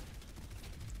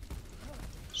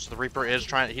 So the Reaper is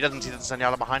trying. He doesn't see the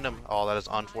Zenyatta behind him. Oh, that is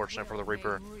unfortunate for the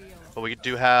Reaper. But we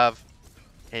do have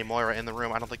a Moira in the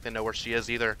room. I don't think they know where she is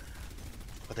either.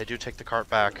 But they do take the cart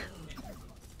back.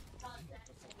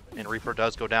 And Reaper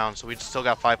does go down. So we still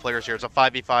got 5 players here. It's a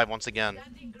 5v5 once again.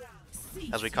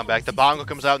 As we come back, the Bongo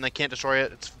comes out and they can't destroy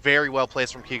it. It's very well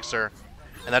placed from Keister.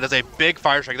 And that is a big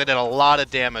fire strike. They did a lot of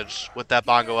damage with that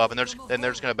Bongo up. And they're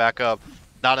just going to back up.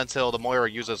 Not until the Moira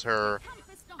uses her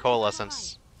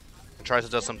Coalescence. And tries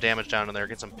to do some damage down in there.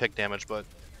 Get some pick damage. But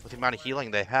with the amount of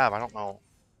healing they have, I don't know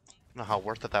how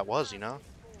worth it that was, you know?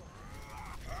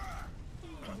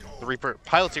 The Reaper,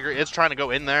 Pilot Seeker is trying to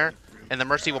go in there, and the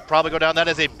Mercy will probably go down. That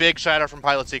is a big shatter from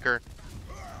Pilot Seeker.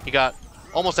 He got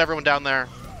almost everyone down there,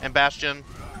 and Bastion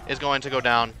is going to go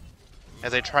down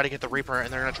as they try to get the Reaper,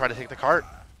 and they're going to try to take the cart.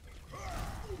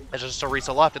 It's just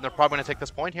Orisa left, and they're probably going to take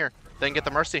this point here. They can get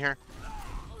the Mercy here.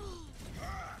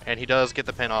 And he does get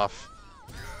the pin off.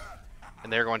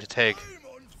 And they're going to take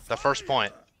the first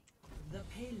point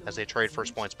as they trade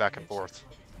first points back and forth.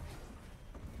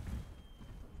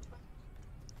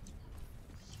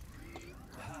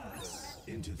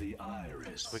 Into the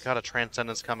iris. We got a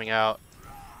Transcendence coming out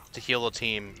to heal the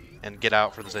team and get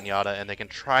out for the Zenyatta, and they can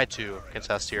try to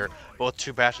contest here. But with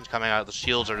 2 Bastions coming out, the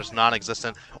shields are just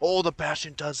non-existent. Oh, the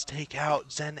Bastion does take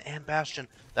out Zen and Bastion.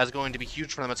 That's going to be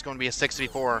huge for them. It's going to be a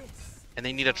 6v4, and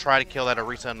they need to try to kill that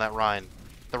Orisa and that Rhine.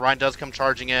 The Rhine does come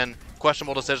charging in.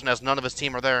 Questionable decision as none of his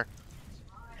team are there.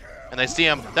 And they see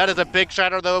him. That is a big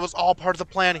shatter, though. It was all part of the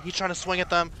plan. He's trying to swing at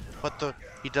them, but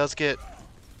he does get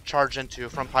charged into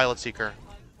from Pilot Seeker.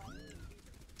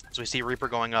 So we see Reaper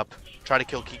going up, try to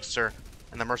kill Keister,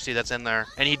 and the Mercy that's in there.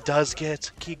 And he does get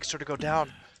Keister to go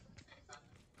down.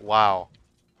 Wow.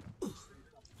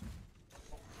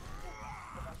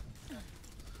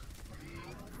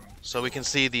 So we can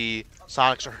see the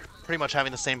Sonics are pretty much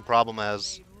having the same problem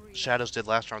as Shadows did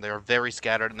last round. They are very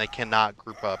scattered, and they cannot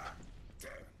group up.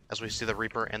 As we see the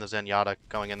Reaper and the Zenyatta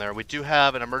going in there. We do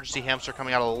have an emergency hamster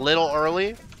coming out a little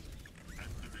early.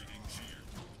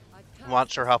 I'm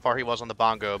not sure how far he was on the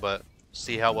Bongo, but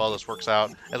see how well this works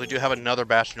out. As we do have another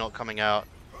Bastion ult coming out.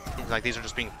 Seems like these are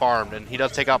just being farmed, and he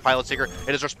does take out Pilot Seeker.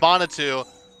 It is responded to,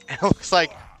 and it looks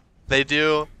like they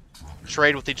do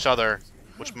trade with each other,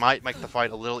 which might make the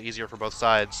fight a little easier for both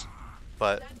sides.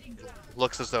 But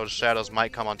looks as though Shadows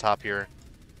might come on top here.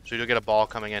 So we do get a ball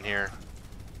coming in here.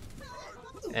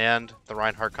 And the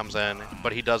Reinhardt comes in,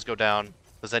 but he does go down.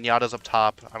 The Zenyatta's up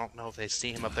top. I don't know if they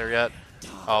see him up there yet.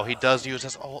 Oh, he does use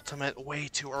his ultimate way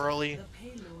too early.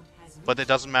 But it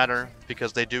doesn't matter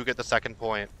because they do get the second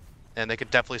point. And they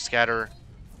could definitely scatter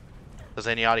the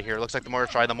Zenyatta here. Looks like the Moira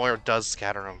tried. The Moira does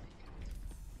scatter him.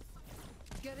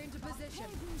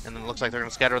 And then it looks like they're going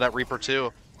to scatter that Reaper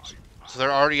too. So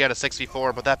they're already at a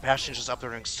 6v4, but that Bastion's just up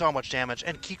there doing so much damage.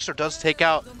 And Keekster does take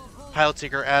out Pilot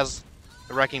Seeker as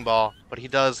the Wrecking Ball, but he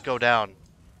does go down.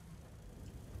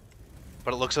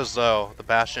 But it looks as though the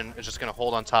Bastion is just going to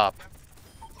hold on top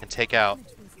and take out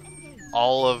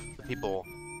all of the people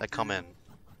that come in.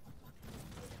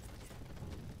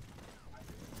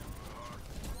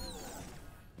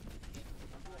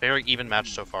 Very even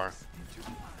match so far.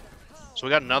 So we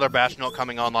got another Bastion ult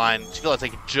coming online. I feel like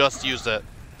they just used it.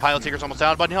 Pilot Seeker's almost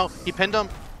down, but no, he pinned him.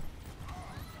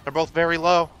 They're both very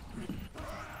low.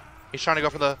 He's trying to go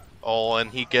for the... Oh,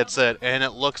 and he gets it. And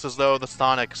it looks as though the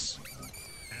Sonics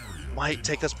might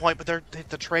take this point, but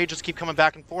the trade just keep coming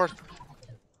back and forth.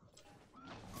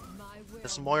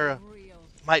 This Moira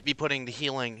might be putting the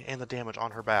healing and the damage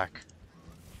on her back.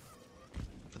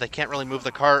 But they can't really move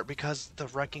the cart because the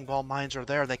Wrecking Ball mines are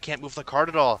there. They can't move the cart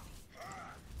at all.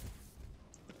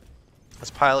 As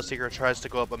Pilot Seeker tries to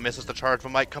go up but misses the charge,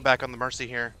 but might come back on the Mercy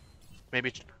here.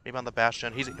 Maybe on the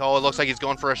Bastion. Oh, it looks like he's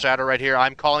going for a Shatter right here.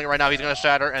 I'm calling it right now. He's going to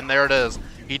Shatter, and there it is.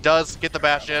 He does get the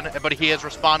Bastion, but he has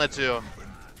responded to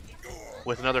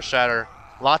with another Shatter.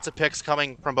 Lots of picks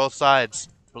coming from both sides,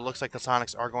 but it looks like the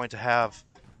Sonics are going to have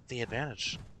the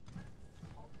advantage.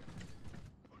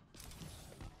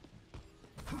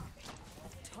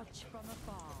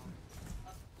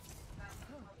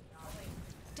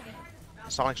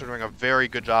 Sonics are doing a very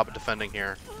good job of defending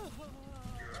here,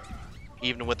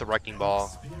 even with the Wrecking Ball.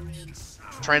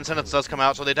 Transcendence does come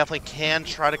out, so they definitely can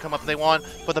try to come up if they want,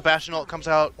 but the Bastion ult comes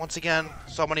out. Once again,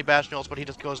 so many Bastion ults, but he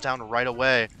just goes down right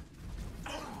away.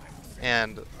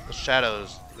 And the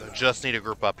Shadows just need to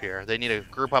group up here. They need to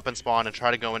group up and spawn and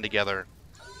try to go in together.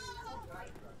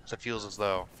 So it feels as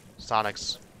though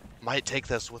Sonics might take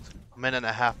this with a minute and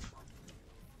a half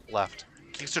left.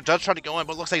 Keekster does try to go in,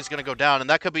 but it looks like he's going to go down, and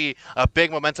that could be a big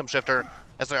momentum shifter,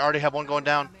 as they already have one going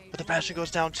down, but the Bastion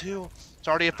goes down too. It's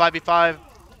already a 5v5.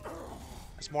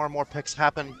 As more and more picks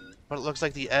happen, but it looks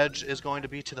like the edge is going to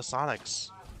be to the Sonics.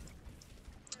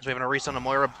 So we have an Orisa and a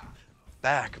Moira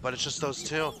back, but it's just those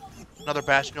two. Another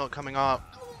Bastion ult coming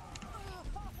up.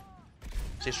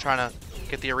 So he's trying to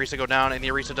get the Orisa go down, and the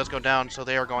Orisa does go down, so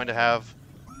they are going to have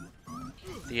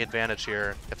the advantage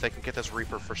here if they can get this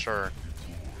Reaper for sure.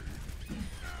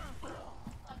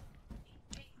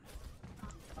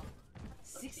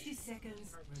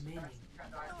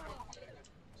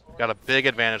 Got a big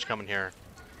advantage coming here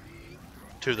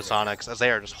to the Sonics as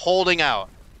they are just holding out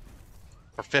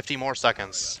for 50 more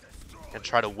seconds and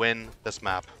try to win this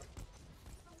map.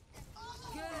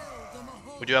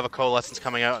 We do have a Coalescence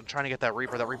coming out and trying to get that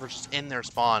Reaper. That Reaper's just in their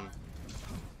spawn.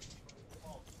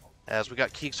 As we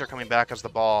got Keekster coming back as the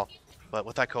ball, but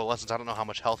with that Coalescence, I don't know how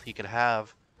much health he could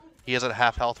have. He is at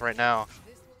half health right now.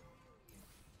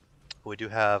 But we do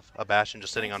have a Bastion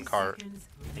just sitting on cart,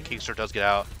 and Keekster does get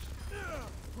out.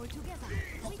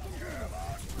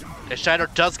 A Shatter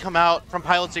does come out from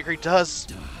Pilot Seeker. He does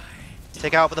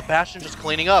take out, but the Bastion just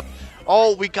cleaning up.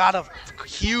 Oh, we got a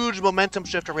huge momentum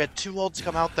shifter. We had two ults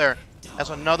come out there as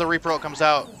another Reaper ult comes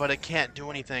out, but it can't do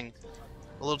anything.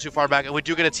 A little too far back, and we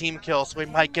do get a team kill, so we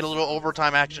might get a little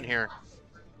overtime action here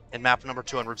in map number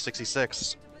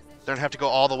 266. They're going to have to go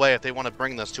all the way if they want to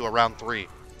bring this to a round 3.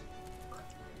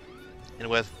 And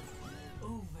with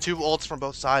two ults from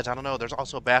both sides, I don't know. There's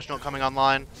also a Bastion ult coming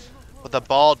online. But the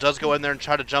ball does go in there and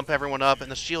try to jump everyone up,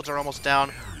 and the shields are almost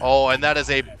down. Oh, and that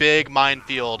is a big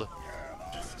minefield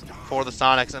for the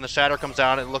Sonics. And the Shatter comes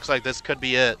down. It looks like this could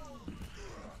be it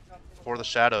for the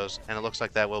Shadows. And it looks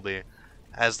like that will be.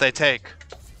 As they take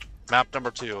map number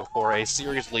 2 for a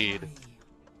series lead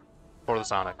for the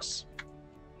Sonics.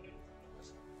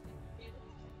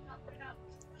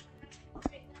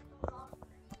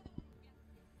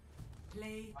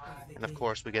 And of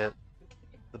course we get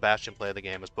the Bastion play of the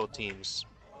game as both teams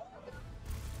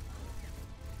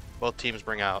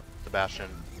bring out the Bastion.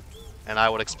 And I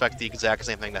would expect the exact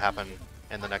same thing to happen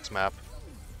in the next map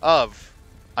of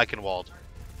Eichenwald.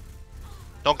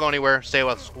 Don't go anywhere, stay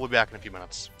with us, we'll be back in a few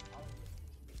minutes.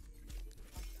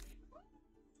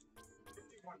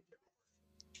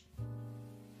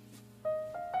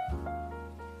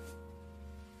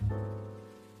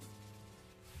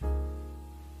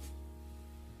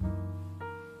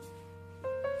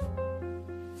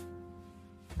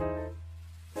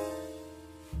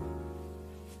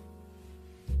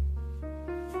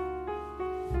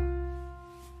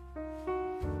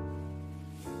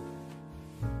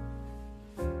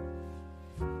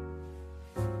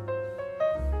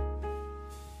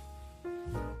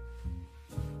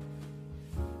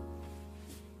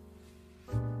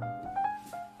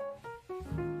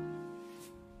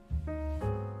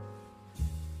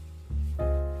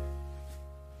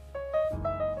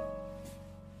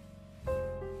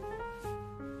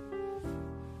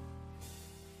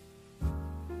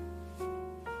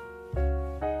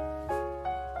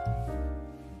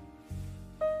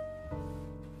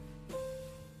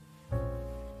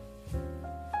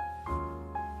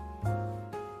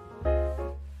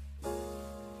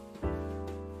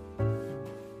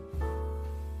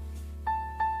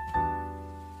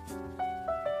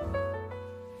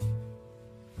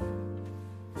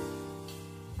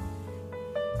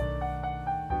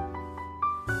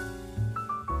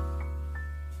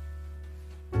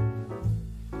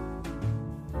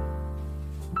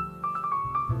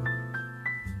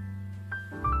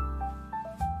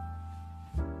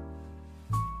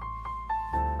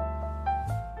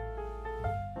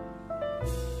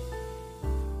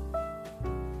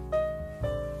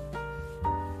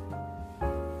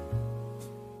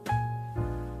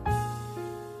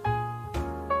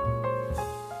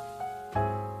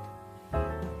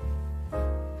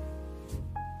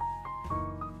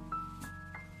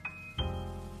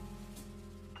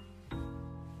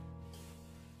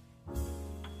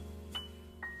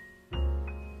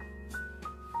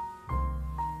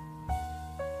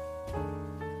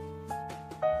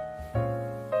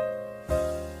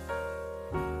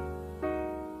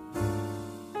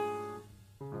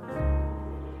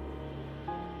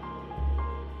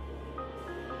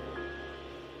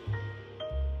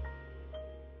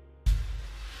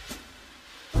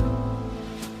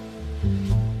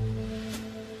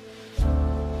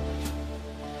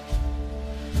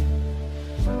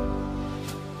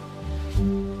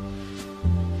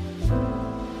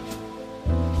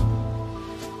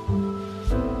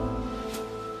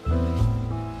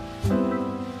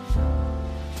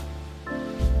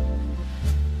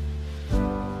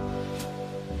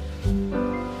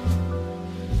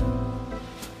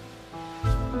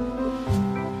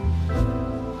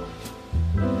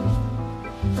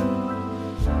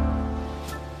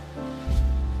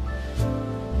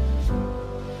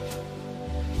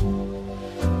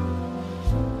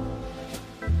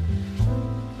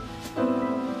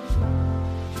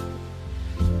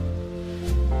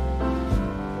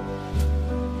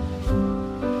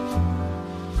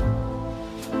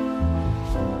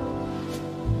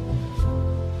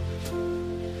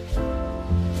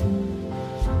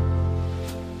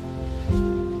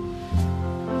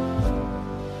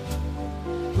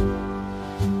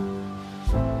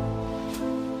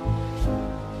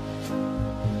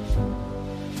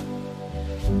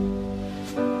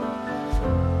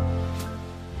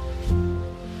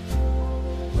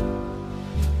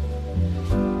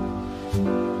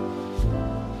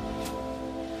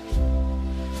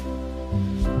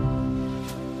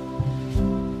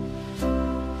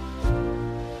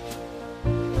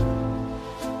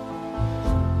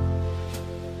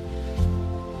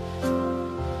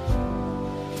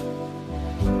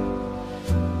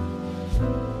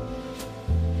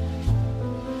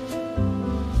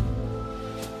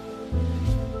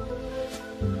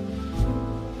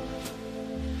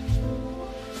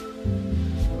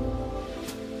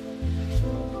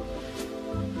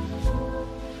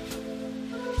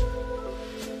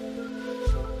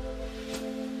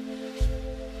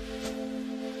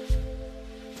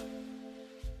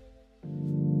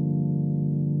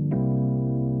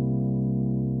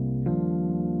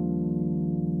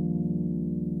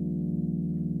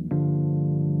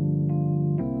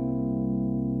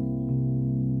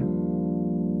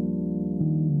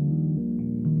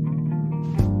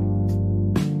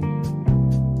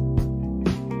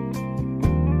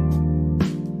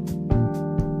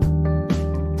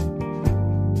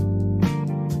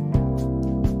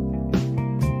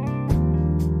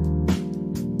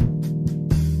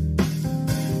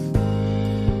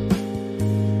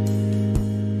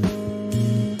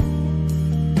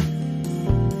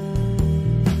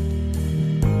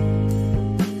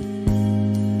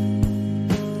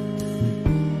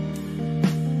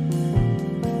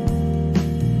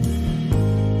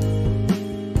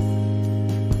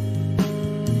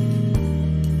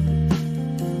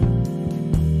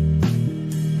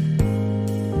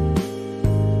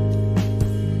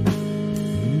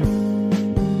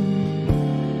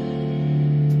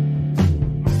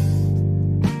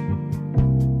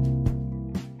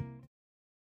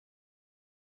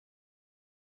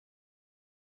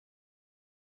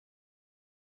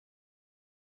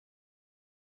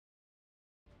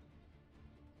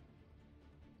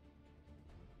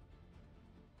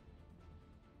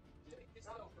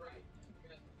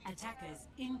 Attackers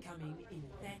incoming in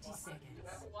 30 seconds.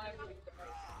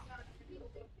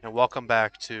 And welcome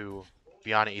back to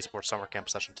Vianney Esports Summer Camp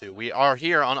Session 2. We are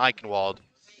here on Eichenwald,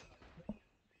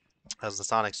 as the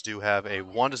Sonics do have a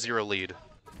 1-0 lead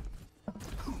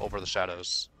over the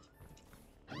Shadows.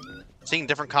 Seeing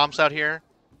different comps out here.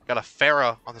 Got a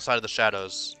Pharah on the side of the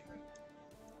Shadows.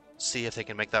 See if they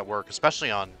can make that work,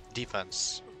 especially on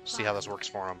defense. See how this works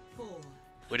for them.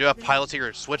 We do have Pilot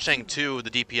here switching to the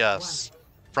DPS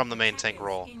from the main tank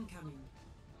role.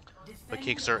 But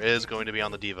Keekster is going to be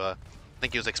on the D.Va. I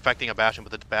think he was expecting a Bastion,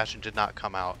 but the Bastion did not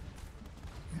come out.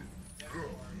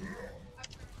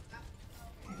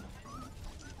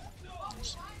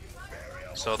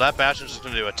 So that Bastion is just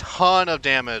going to do a ton of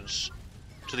damage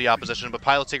to the opposition, but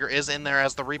Pilot Seeker is in there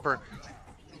as the Reaper.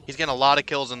 He's getting a lot of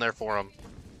kills in there for him.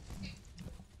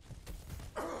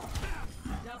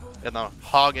 And the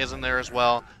Hog is in there as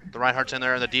well. The Reinhardt's in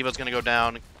there, and the D.Va's going to go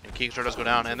down, and Keekster does go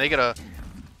down, and they get a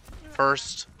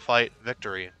first fight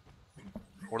victory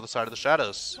for the side of the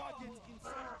Shadows.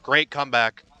 Great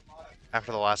comeback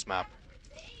after the last map.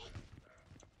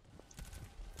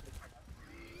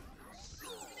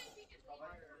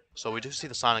 So we do see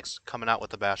the Sonics coming out with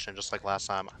the Bastion just like last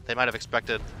time. They might have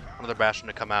expected another Bastion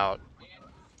to come out.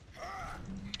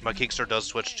 But Keekster does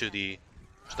switch to the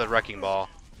Wrecking Ball.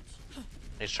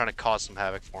 And he's trying to cause some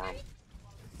havoc for him.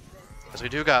 As we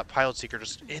do got Pilot Seeker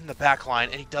just in the back line,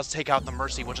 and he does take out the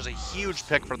Mercy, which is a huge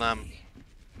pick for them.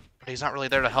 But he's not really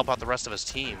there to help out the rest of his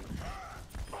team.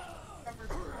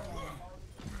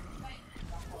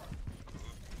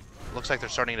 Looks like they're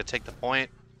starting to take the point.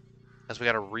 As we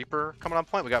got a Reaper coming on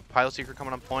point, we got Pilot Seeker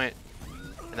coming on point,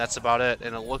 and that's about it.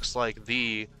 And it looks like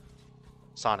the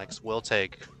Sonics will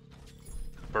take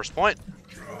first point.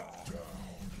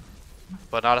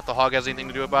 But not if the Hog has anything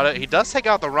to do about it. He does take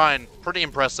out the Rhine, pretty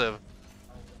impressive.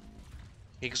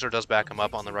 Keekster does back him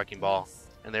up on the Wrecking Ball,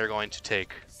 and they're going to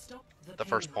take the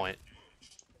first point.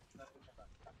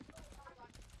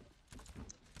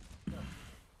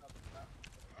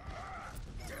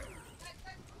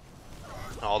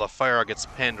 Oh, the Pharah gets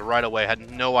pinned right away.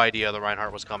 Had no idea the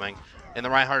Reinhardt was coming. And the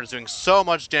Reinhardt is doing so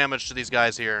much damage to these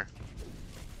guys here.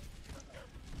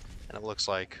 And it looks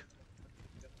like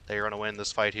they are going to win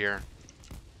this fight here.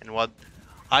 And what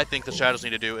I think the Shadows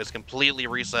need to do is completely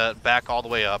reset, back all the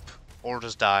way up, or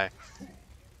just die.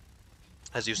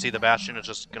 As you see, the Bastion is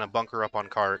just going to bunker up on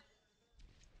cart.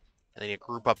 And then you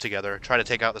group up together, try to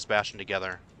take out this Bastion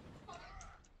together.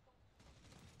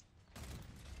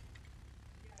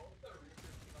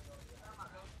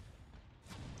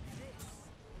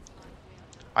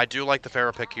 I do like the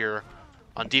Pharah pick here.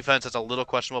 On defense, it's a little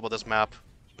questionable, but this map,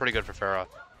 pretty good for Pharah.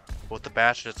 But with the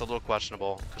Bastion, it's a little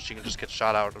questionable, because she can just get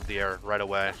shot out of the air right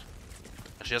away.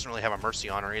 And she doesn't really have a Mercy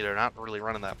on her either. Not really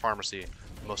running that pharmacy.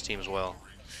 Most teams will.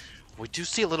 We do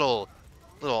see a little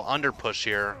under push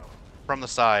here from the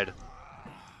side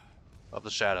of the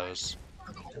Shadows.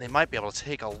 And they might be able to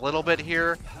take a little bit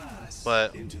here,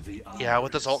 but yeah,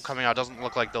 with this ult coming out, it doesn't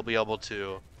look like they'll be able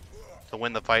to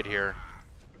win the fight here.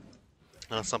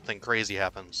 Unless something crazy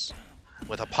happens.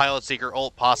 With a Pilot Seeker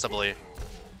ult, possibly,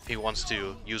 if he wants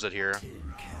to use it here.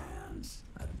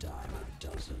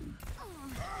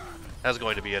 That's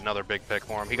going to be another big pick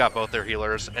for him. He got both their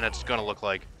healers, and it's going to look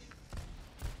like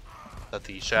that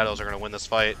the Shadows are going to win this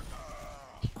fight.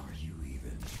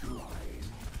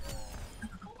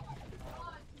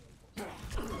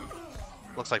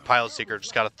 Looks like Pilot Seeker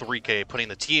just got a 3K, putting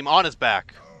the team on his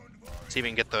back. See if we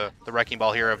can get the Wrecking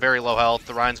Ball here. A very low health.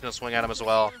 The Ryan's going to swing at him as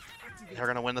well. They're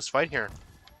going to win this fight here.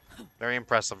 Very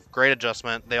impressive. Great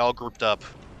adjustment. They all grouped up.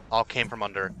 All came from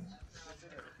under.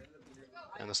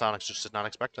 And the Sonics just did not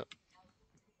expect it.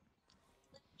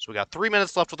 So we got 3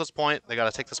 minutes left with this point. They got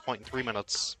to take this point in 3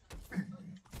 minutes.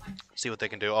 See what they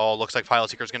can do. Oh, looks like Pilot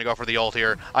Seeker's going to go for the ult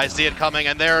here. I see it coming,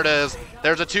 and there it is.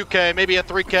 There's a 2K, maybe a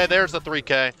 3K. There's the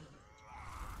 3K.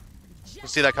 You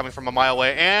see that coming from a mile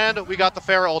away. And we got the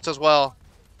Pharah ult as well.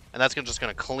 And that's just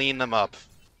going to clean them up.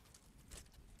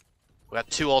 We got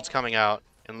 2 ults coming out.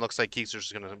 And it looks like Keekster's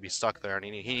just going to be stuck there. And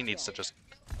he needs to just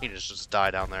die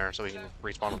down there so he can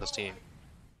respawn with his team.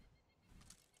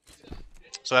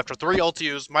 So after 3 ults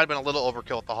used, might have been a little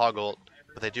overkill with the Hog ult.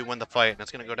 But they do win the fight. And it's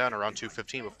going to go down around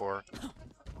 2:15 before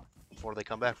they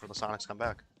come back, before the Sonics come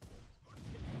back.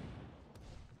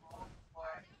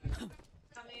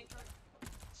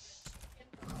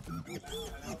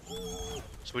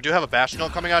 So we do have a Bastion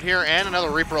ult coming out here and another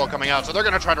Reaper ult coming out. So they're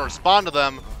going to try to respond to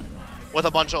them with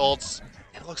a bunch of ults.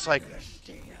 And it looks like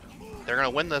they're going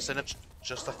to win this, and it's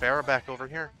just the Pharah back over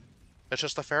here. It's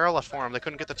just the Pharah left for him. They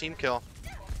couldn't get the team kill.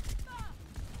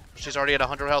 She's already at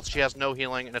 100 health. She has no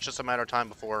healing, and it's just a matter of time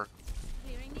before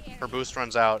her boost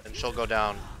runs out and she'll go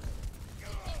down.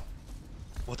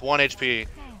 With 1 HP,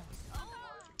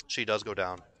 she does go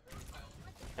down.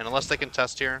 And unless they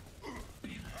contest here,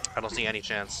 I don't see any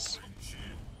chance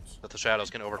that the Shadows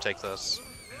can overtake this.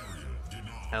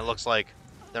 And it looks like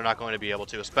they're not going to be able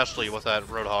to, especially with that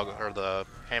Roadhog or the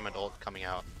Hammond ult coming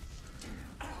out.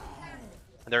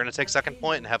 And they're going to take second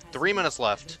point and have 3 minutes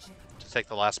left to take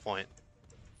the last point.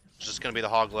 It's just going to be the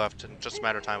Hog left, and just a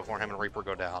matter of time before him and Reaper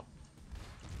go down.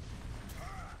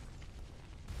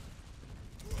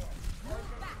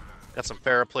 Got some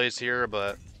Pharah plays here,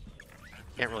 but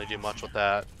can't really do much with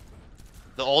that.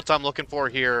 The ult I'm looking for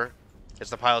here is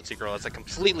the Pilot Seeker. As it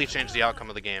completely changed the outcome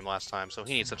of the game last time, so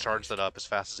he needs to charge that up as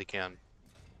fast as he can.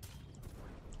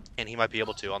 And he might be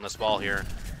able to on this ball here,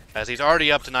 as he's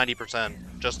already up to 90%,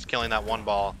 just killing that one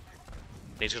ball.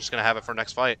 And he's just going to have it for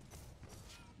next fight.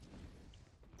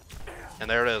 And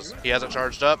there it is. He hasn't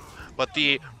charged up, but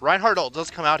the Reinhardt ult does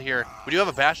come out here. We do have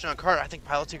a Bastion on cart. I think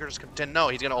Pilot Seeker just didn't know.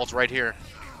 He's going to ult right here.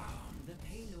 The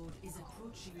payload is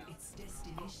approaching its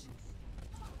destination.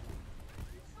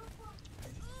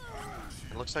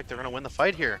 It looks like they're going to win the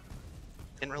fight here.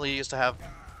 Didn't really need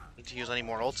to use any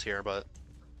more ults here, but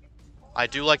I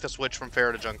do like the switch from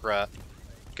Pharah to Junkrat.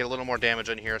 Get a little more damage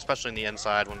in here, especially in the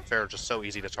inside when Pharah is just so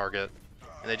easy to target.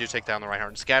 And they do take down the Reinhardt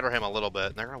and scatter him a little bit.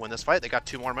 And they're going to win this fight. They got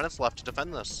 2 more minutes left to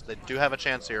defend this. They do have a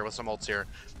chance here with some ults here.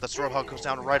 The Roadhog goes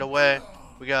down right away.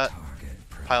 We got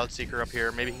Pilot Seeker up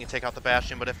here. Maybe he can take out the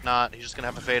Bastion, but if not, he's just going to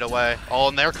have to fade away. Oh,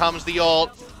 and there comes the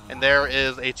ult. And there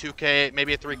is a 2k,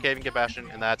 maybe a 3k if you can get Bastion,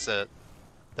 and that's it.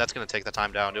 That's going to take the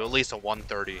time down to at least a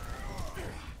 130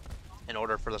 in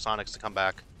order for the Sonics to come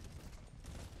back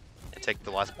and take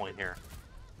the last point here.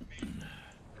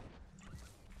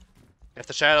 If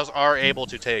the Shadows are able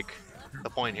to take the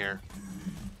point here,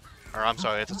 or I'm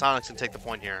sorry, if the Sonics can take the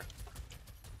point here,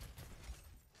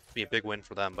 it'd be a big win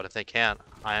for them. But if they can't,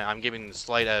 I'm giving the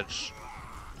slight edge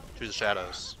to the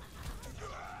Shadows.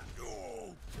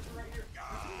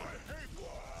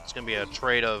 It's going to be a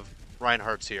trade of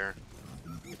Reinhardt's here.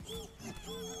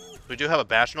 We do have a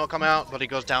Bastion come out, but he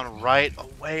goes down right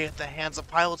away at the hands of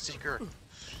Pilot Seeker.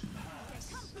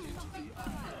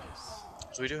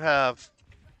 So we do have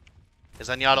his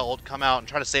Zenyatta ult come out and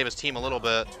try to save his team a little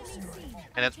bit.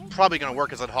 And it's probably going to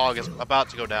work as that Hog is about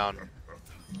to go down.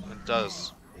 It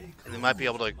does. And they might be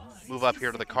able to move up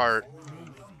here to the cart.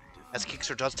 As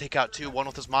Kickster does take out 2, one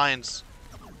with his mines.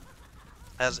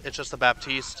 As it's just the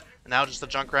Baptiste, and now just the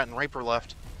Junkrat and Reaper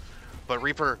left. But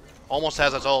Reaper almost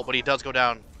has his ult, but he does go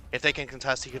down. If they can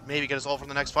contest, he could maybe get his ult from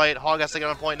the next fight. Hog has to get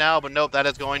on a point now, but nope, that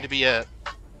is going to be it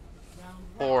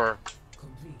for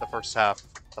the first half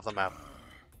of the map.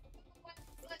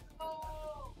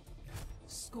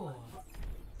 Score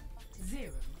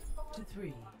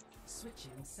 0-3.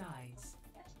 Switching sides.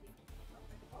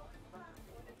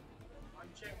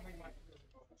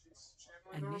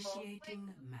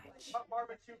 Initiating match.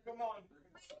 Barbecue, come on.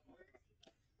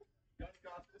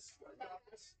 Got this. Got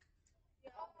this.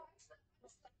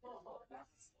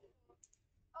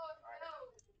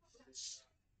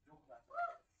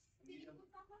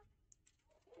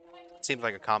 Seems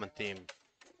like a common theme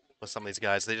with some of these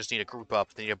guys. They just need to group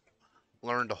up. They need to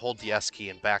learn to hold the S key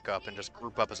and back up and just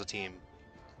group up as a team.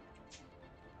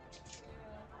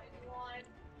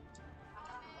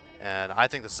 And I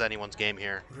think this is anyone's game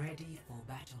here. Ready for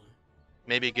battle.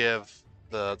 Maybe give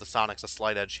the Sonics a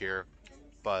slight edge here,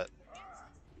 but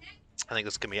I think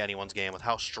this can be anyone's game with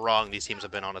how strong these teams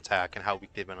have been on attack and how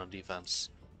weak they've been on defense.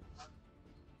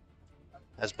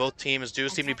 As both teams do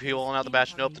seem to be pulling out the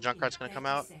Bastion. Nope, the Junkrat's going to come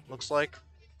out, looks like.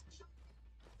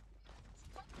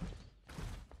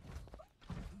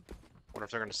 Wonder if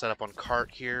they're going to set up on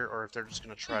cart here, or if they're just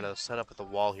going to try to set up at the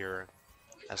wall here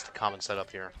as the common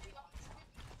setup here.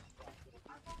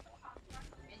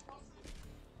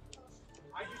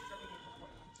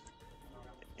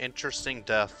 Interesting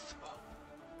death.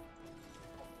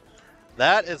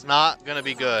 That is not going to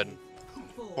be good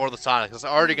for the Sonics. It's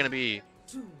already going to be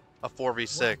a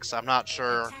 4v6. I'm not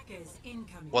sure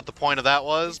what the point of that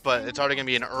was, but it's already going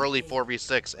to be an early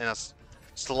 4v6 and a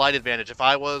slight advantage. If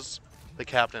I was the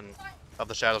captain of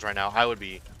the Shadows right now, I would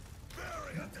be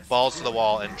balls to the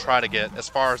wall and try to get as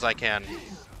far as I can.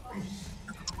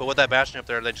 But with that Bastion up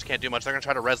there, they just can't do much. They're going to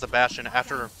try to res the Bastion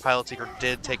after Pilot Seeker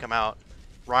did take him out.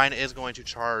 Ryan is going to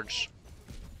charge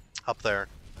up there,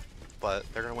 but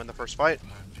they're going to win the first fight.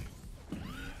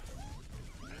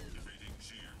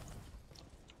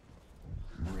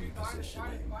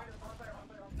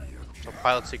 So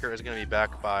Pilot Seeker is going to be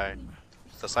back by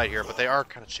the site here, but they are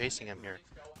kind of chasing him here.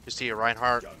 You see a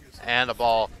Reinhardt and a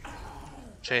ball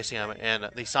chasing him, and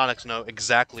the Sonics know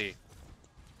exactly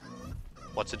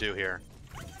what to do here.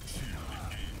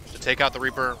 To take out the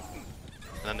Reaper,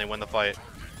 and then they win the fight.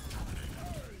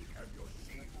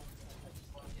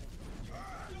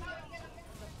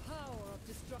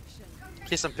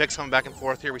 See some picks coming back and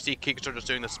forth here. We see Keekster just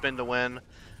doing the spin to win,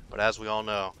 but as we all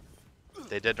know,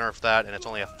 they did nerf that, and it's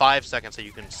only a 5 seconds that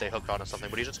you can stay hooked onto something.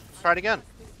 But he just tried again.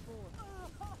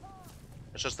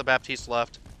 It's just the Baptiste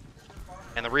left,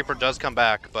 and the Reaper does come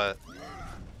back, but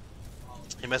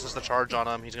he misses the charge on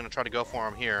him. He's going to try to go for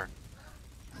him here,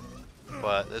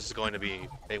 but this is going to be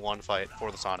a 1 fight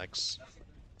for the Sonics.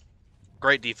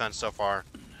 Great defense so far.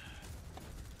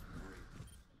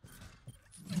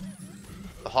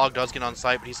 The Hog does get on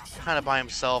site, but he's kind of by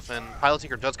himself, and Pilot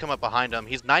Seeker does come up behind him.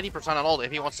 He's 90% on ult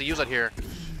if he wants to use it here,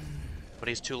 but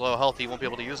he's too low health. He won't be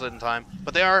able to use it in time.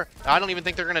 But they are, I don't even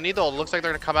think they're going to need the ult. It looks like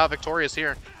they're going to come out victorious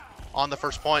here on the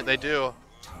first point. They do,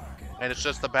 and it's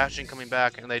just the Bastion coming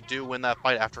back, and they do win that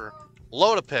fight after a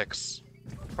load of picks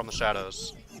from the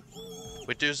Shadows.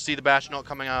 We do see the Bastion ult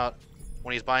coming out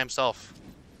when he's by himself.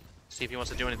 See if he wants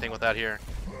to do anything with that here.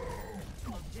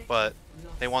 But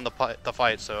they won the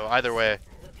fight, so either way,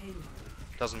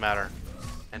 doesn't matter.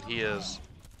 And he is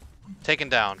taken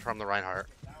down from the Reinhardt.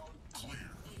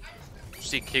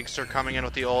 See Keekster coming in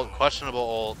with the ult, questionable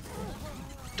ult.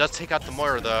 Does take out the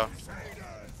Moira though.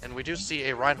 And we do see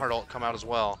a Reinhardt ult come out as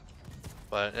well,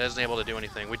 but it isn't able to do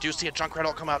anything. We do see a Junkrat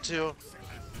ult come out too,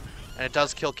 and it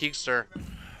does kill Keekster.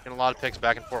 Getting a lot of picks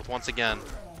back and forth once again.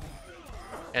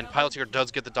 And Pilot Seeker does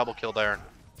get the double kill there.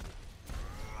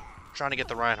 Trying to get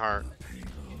the Reinhardt.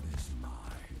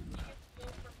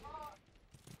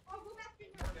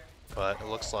 But it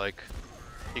looks like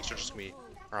Keekster just me,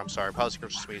 or I'm sorry, Pilot Seeker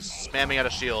just me spamming out a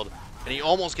shield, and he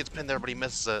almost gets pinned there, but he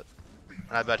misses it.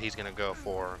 And I bet he's gonna go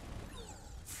for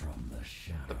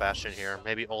the Bastion here.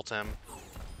 Maybe ult him.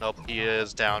 Nope, he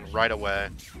is down right away.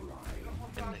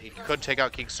 And he could take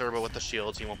out Keekster, but with the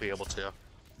shields, he won't be able to.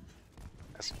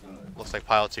 Looks like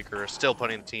Pilot Seeker is still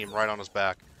putting the team right on his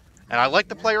back. And I like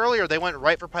the play earlier. They went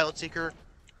right for Pilot Seeker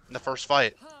in the first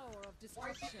fight.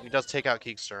 He does take out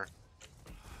Keekster.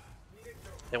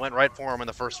 They went right for him in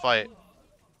the first fight.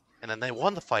 And then they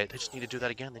won the fight. They just need to do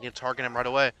that again. They need to target him right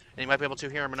away. And he might be able to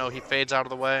hear him. No, he fades out of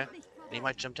the way. And he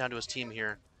might jump down to his team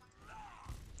here.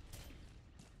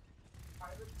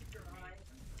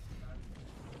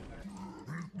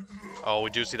 Oh,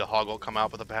 we do see the Hog ult come out,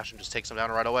 but the Bastion just takes him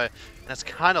down right away. And it's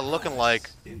kind of looking like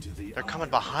they're coming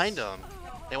behind him.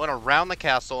 They went around the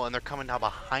castle, and they're coming now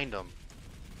behind him.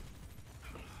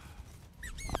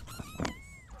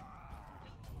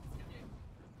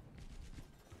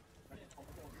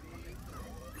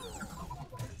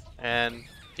 And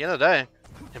at the end of the day,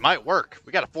 it might work.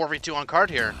 We got a 4v2 on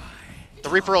card here. The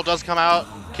Reaper ult does come out,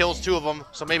 kills 2 of them,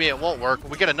 so maybe it won't work.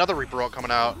 We get another Reaper ult coming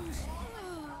out.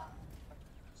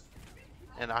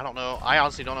 And I don't know, I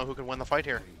honestly don't know who can win the fight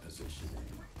here.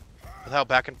 With how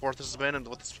back and forth this has been, and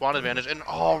with the spawn advantage. And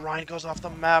oh, Ryan goes off the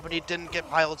map, and he didn't get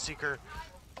Pilot Seeker.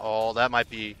 Oh, that might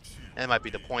be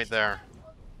the point there.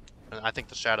 And I think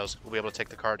the Shadows will be able to take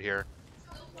the card here.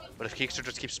 But if Keekster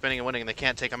just keeps spinning and winning, and they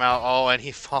can't take him out, oh, and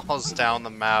he falls down the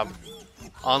map.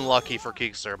 Unlucky for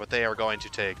Keekster, but they are going to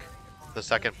take the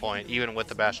second point, even with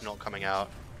the Bastion ult coming out.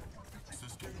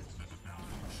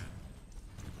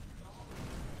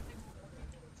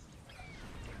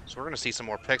 So we're going to see some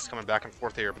more picks coming back and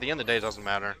forth here, but at the end of the day, it doesn't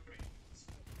matter.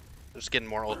 They're just getting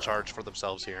more ult charge for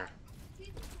themselves here.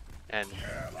 And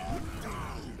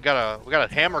we got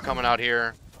a hammer coming out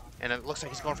here, and it looks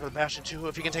like he's going for the Bastion too.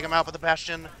 If he can take him out, but the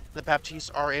Bastion, the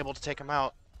Baptiste are able to take him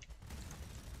out.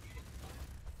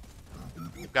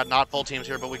 We've got not full teams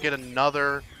here, but we get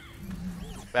another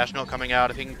Bastion ult coming out.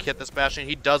 If he can hit this Bastion,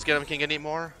 he does get him. Can he get any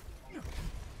more?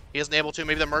 He isn't able to.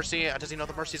 Maybe the Mercy. Does he know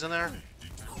the Mercy's in there?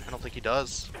 I don't think he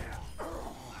does.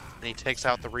 And he takes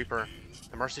out the Reaper.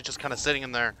 The Mercy's just kind of sitting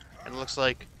in there. And it looks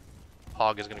like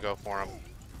Hog is going to go for him.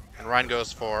 And Ryan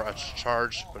goes for a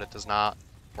charge, but it does not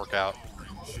work out.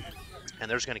 And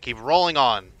they're just going to keep rolling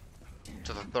on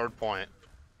to the third point.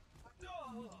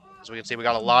 As we can see, we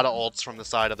got a lot of ults from the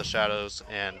side of the Shadows.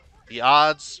 And the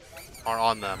odds are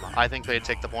on them. I think they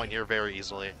take the point here very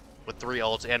easily. With 3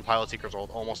 ults and Pilot Seeker's ult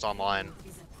almost online.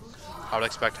 I would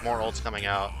expect more ults coming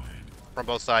out from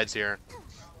both sides here.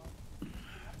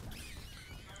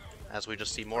 As we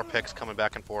just see more picks coming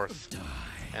back and forth.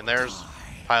 And there's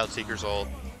Pilot Seeker's ult.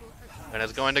 And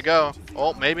it's going to go.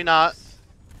 Oh, maybe not.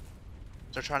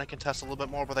 They're trying to contest a little bit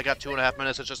more, but they got 2.5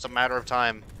 minutes. It's just a matter of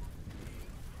time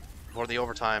for the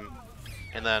overtime.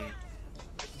 And then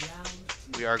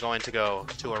we are going to go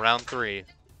to a round 3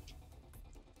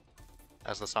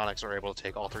 as the Sonics are able to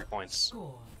take all 3 points.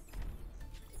 Score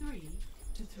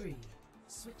 3-3.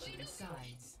 Switching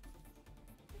sides.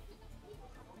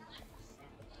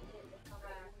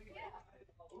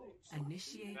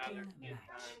 Initiating match.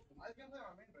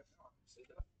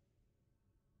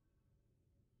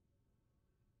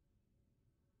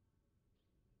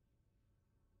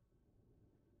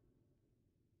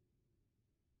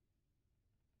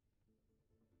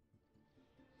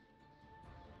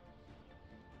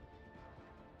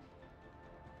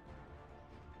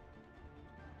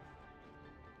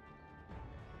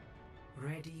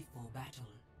 Ready for battle.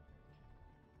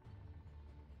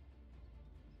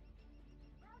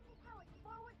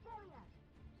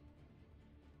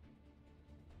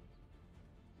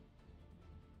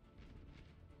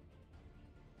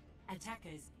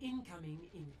 Attackers incoming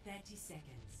in 30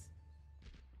 seconds.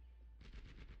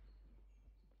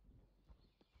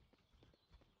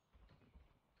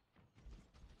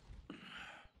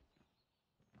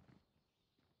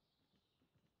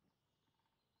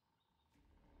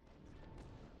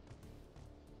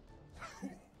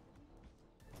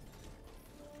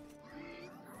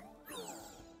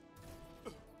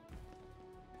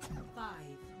 Five,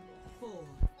 4,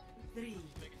 3,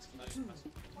 2,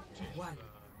 1.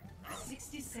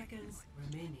 60 seconds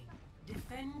remaining.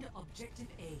 Defend objective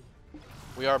A.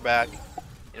 We are back,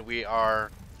 and we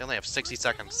only have 60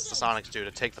 seconds, the Sonics do,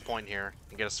 to take the point here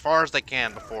and get as far as they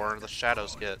can before the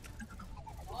Shadows get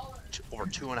over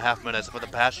 2.5 minutes. But the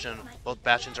Bastion, both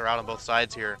Bastions are out on both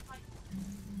sides here.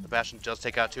 The Bastion does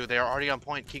take out 2. They are already on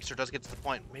point. Keekster does get to the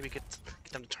point. Maybe get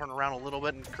them to turn around a little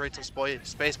bit and create some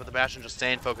space, but the Bastion just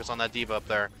staying focused on that Diva up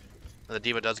there. And the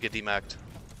Diva does get demeched.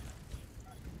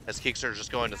 As Keekster is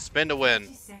just going to spin to win.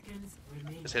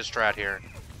 Is his strat here.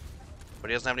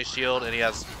 But he doesn't have any shield, and he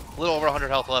has a little over 100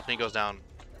 health left, and he goes down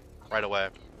right away.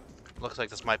 Looks like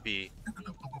this might be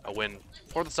a win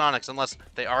for the Sonics, unless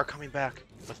they are coming back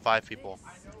with 5 people.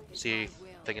 See if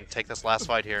they can take this last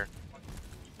fight here.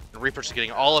 And Reaper's just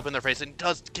getting all up in their face, and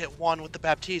does get one with the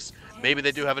Baptiste. Maybe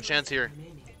they do have a chance here.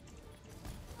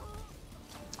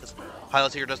 This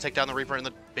Pilot Seeker does take down the Reaper, and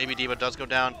the Baby Diva does go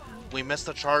down. We missed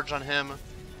the charge on him.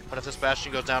 But if this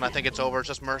Bastion goes down, I think it's over. It's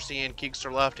just Mercy and Keekster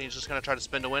left, and he's just going to try to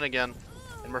spin to win again.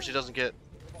 And Mercy doesn't get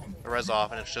the res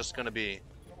off, and it's just going to be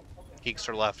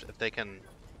Keekster left if they can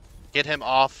get him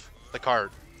off the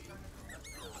cart.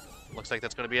 Looks like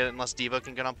that's going to be it, unless Diva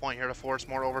can get on point here to force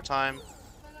more overtime.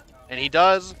 And he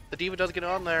does. The Diva does get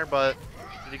on there, but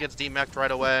if he gets demeched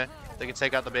right away, they can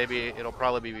take out the baby. It'll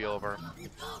probably be over.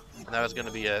 And that is going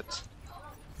to be it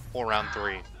for round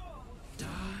 3.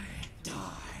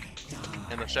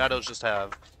 And the Shadows just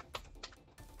have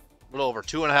a little over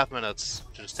 2.5 minutes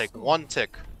to just take 1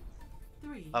 tick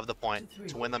of the point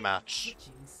to win the match.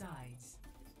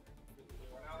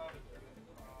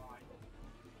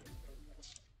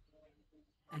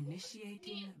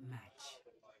 Initiating match.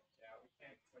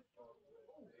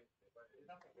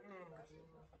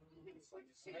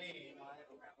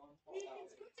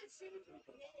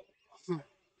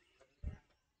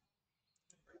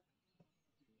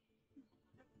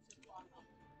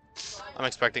 I'm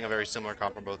expecting a very similar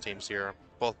comp from both teams here.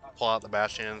 Both pull out the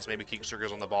Bastions, maybe Keekster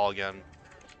goes on the ball again.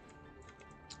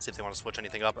 See if they want to switch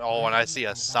anything up. Oh, and I see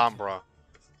a Sombra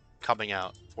coming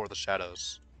out for the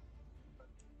Shadows.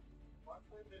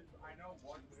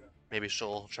 Maybe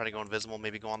she'll try to go invisible,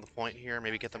 maybe go on the point here,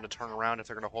 maybe get them to turn around if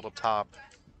they're going to hold up top.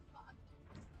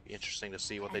 Be interesting to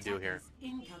see what they do here.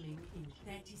 Incoming in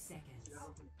 30 seconds.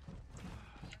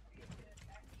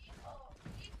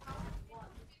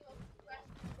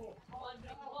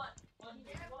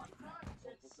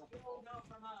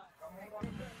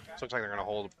 Looks like they're going to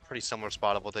hold a pretty similar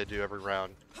spot of what they do every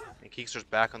round. And Keekster's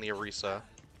back on the Orisa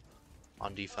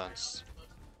on defense.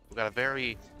 We've got a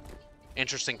very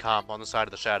interesting comp on the side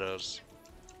of the Shadows.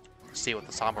 Let's see what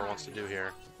the Sombra wants to do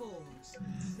here. 4,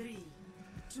 3,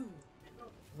 2,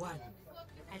 1.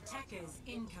 Attackers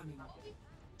incoming.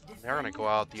 They're going to go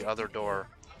out the other door.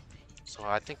 So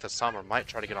I think the Sombra might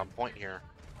try to get on point here.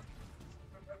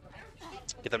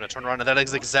 Get them to turn around, and that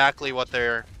is exactly what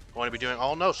they're going to be doing.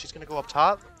 Oh no, she's going to go up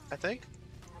top, I think.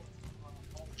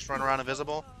 Just run around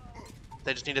invisible.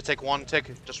 They just need to take 1 tick.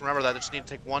 Just remember that. They just need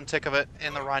to take 1 tick of it,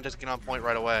 and the Rhine does get on point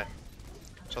right away.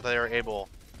 So they are able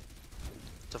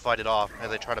to fight it off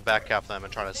as they try to backcap them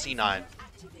and try to C9.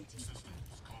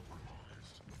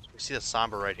 We see the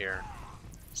Sombra right here.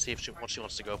 See if what she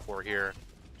wants to go for here.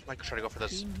 She might try to go for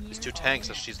these 2 tanks.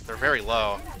 They're very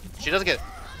low. She doesn't get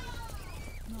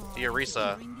the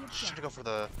Orisa. She's trying to go for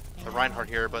the Reinhardt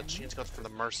here, but she needs to go for the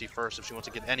Mercy first if she wants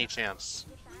to get any chance.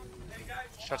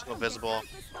 She tries to go visible,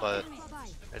 but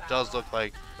it does look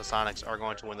like the Sonics are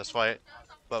going to win this fight.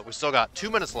 But we still got 2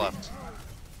 minutes left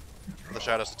for the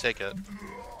Shadows to take it.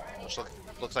 which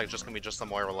looks like it's just going to be just the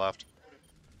Moira left.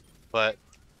 But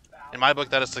in my book,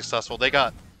 that is successful. They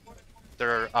got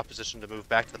their opposition to move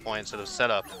back to the point instead of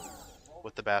set up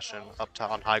with the Bastion up to,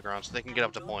 on high ground, so they can get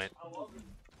up to point.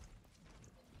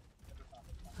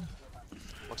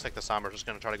 Looks like the Sombra's just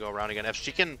going to try to go around again. If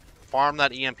she can farm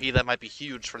that EMP, that might be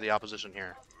huge for the opposition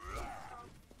here.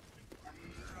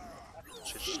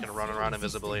 She's just going to run around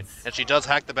invisibly. And she does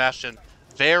hack the Bastion.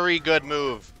 Very good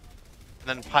move. And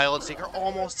then Pilot Seeker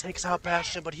almost takes out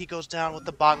Bastion, but he goes down with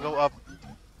the bongo up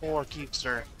for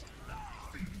Geekster.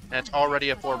 And it's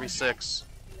already a 4v6.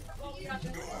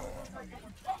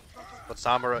 But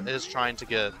Sombra is trying to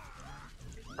get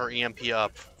her EMP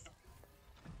up.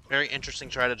 Very interesting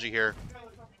strategy here,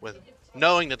 with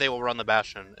knowing that they will run the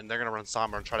Bastion, and they're going to run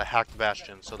Sombra and try to hack the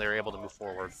Bastion so they're able to move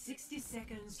forward. 60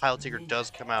 seconds. Pilot Seeker does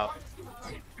come out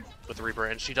with the Reaper,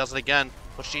 and she does it again,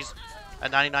 but she's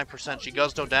at 99%. She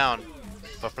does go down,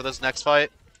 but for this next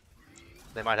fight,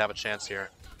 they might have a chance here.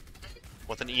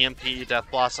 With an EMP Death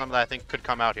Blossom that I think could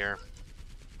come out here.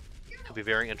 Could be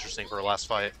very interesting for a last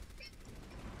fight.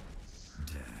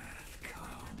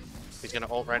 He's going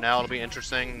to ult right now. It'll be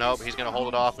interesting. Nope, he's going to hold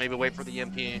it off. Maybe wait for the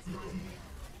EMP.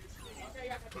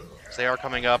 They are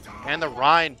coming up. And the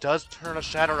Rhine does turn a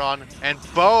Shatter on. And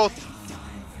both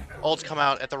ults come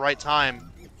out at the right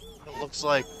time. It looks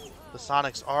like the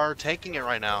Sonics are taking it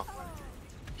right now.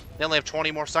 They only have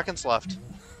 20 more seconds left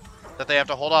that they have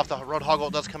to hold off. The Roadhog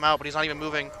ult does come out, but he's not even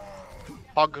moving.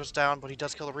 Hog goes down, but he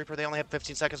does kill the Reaper. They only have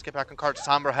 15 seconds to get back on card.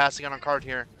 Sombra has to get on card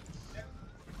here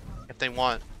if they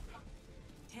want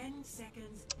 10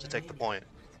 seconds to take the point.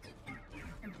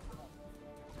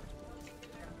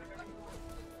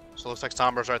 So it looks like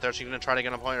Sombra's right there. She's going to try to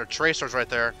get a point. Or Tracer's right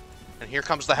there. And here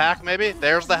comes the hack, maybe.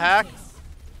 There's the hack.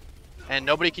 And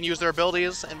nobody can use their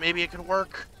abilities, and maybe it can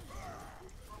work.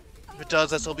 If it does,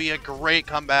 this will be a great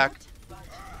comeback.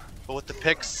 But with the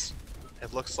picks,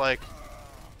 it looks like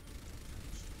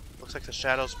the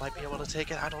Shadows might be able to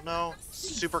take it. I don't know.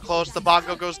 Super close. The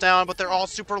Bongo goes down, but they're all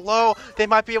super low. They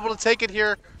might be able to take it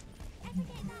here.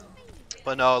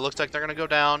 But no, it looks like they're going to go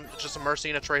down. It's just a Mercy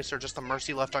and a Tracer. Just a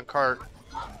Mercy left on cart.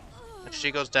 If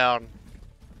she goes down,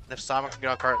 and if Sombra can get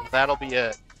on cart, that'll be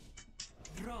it.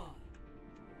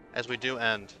 As we do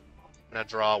end in a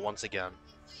draw once again.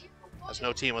 As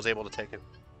no team was able to take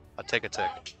a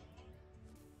tick.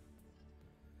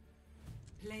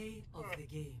 play of the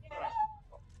game.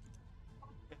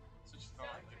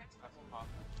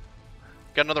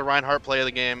 Got another Reinhardt play of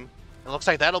the game. It looks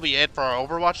like that'll be it for our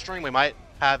Overwatch stream. We might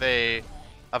have a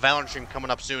Valorant stream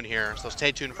coming up soon here, so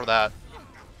stay tuned for that.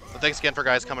 But thanks again for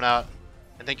guys coming out,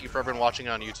 and thank you for everyone watching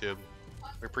on YouTube.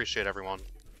 We appreciate everyone.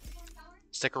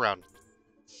 Stick around.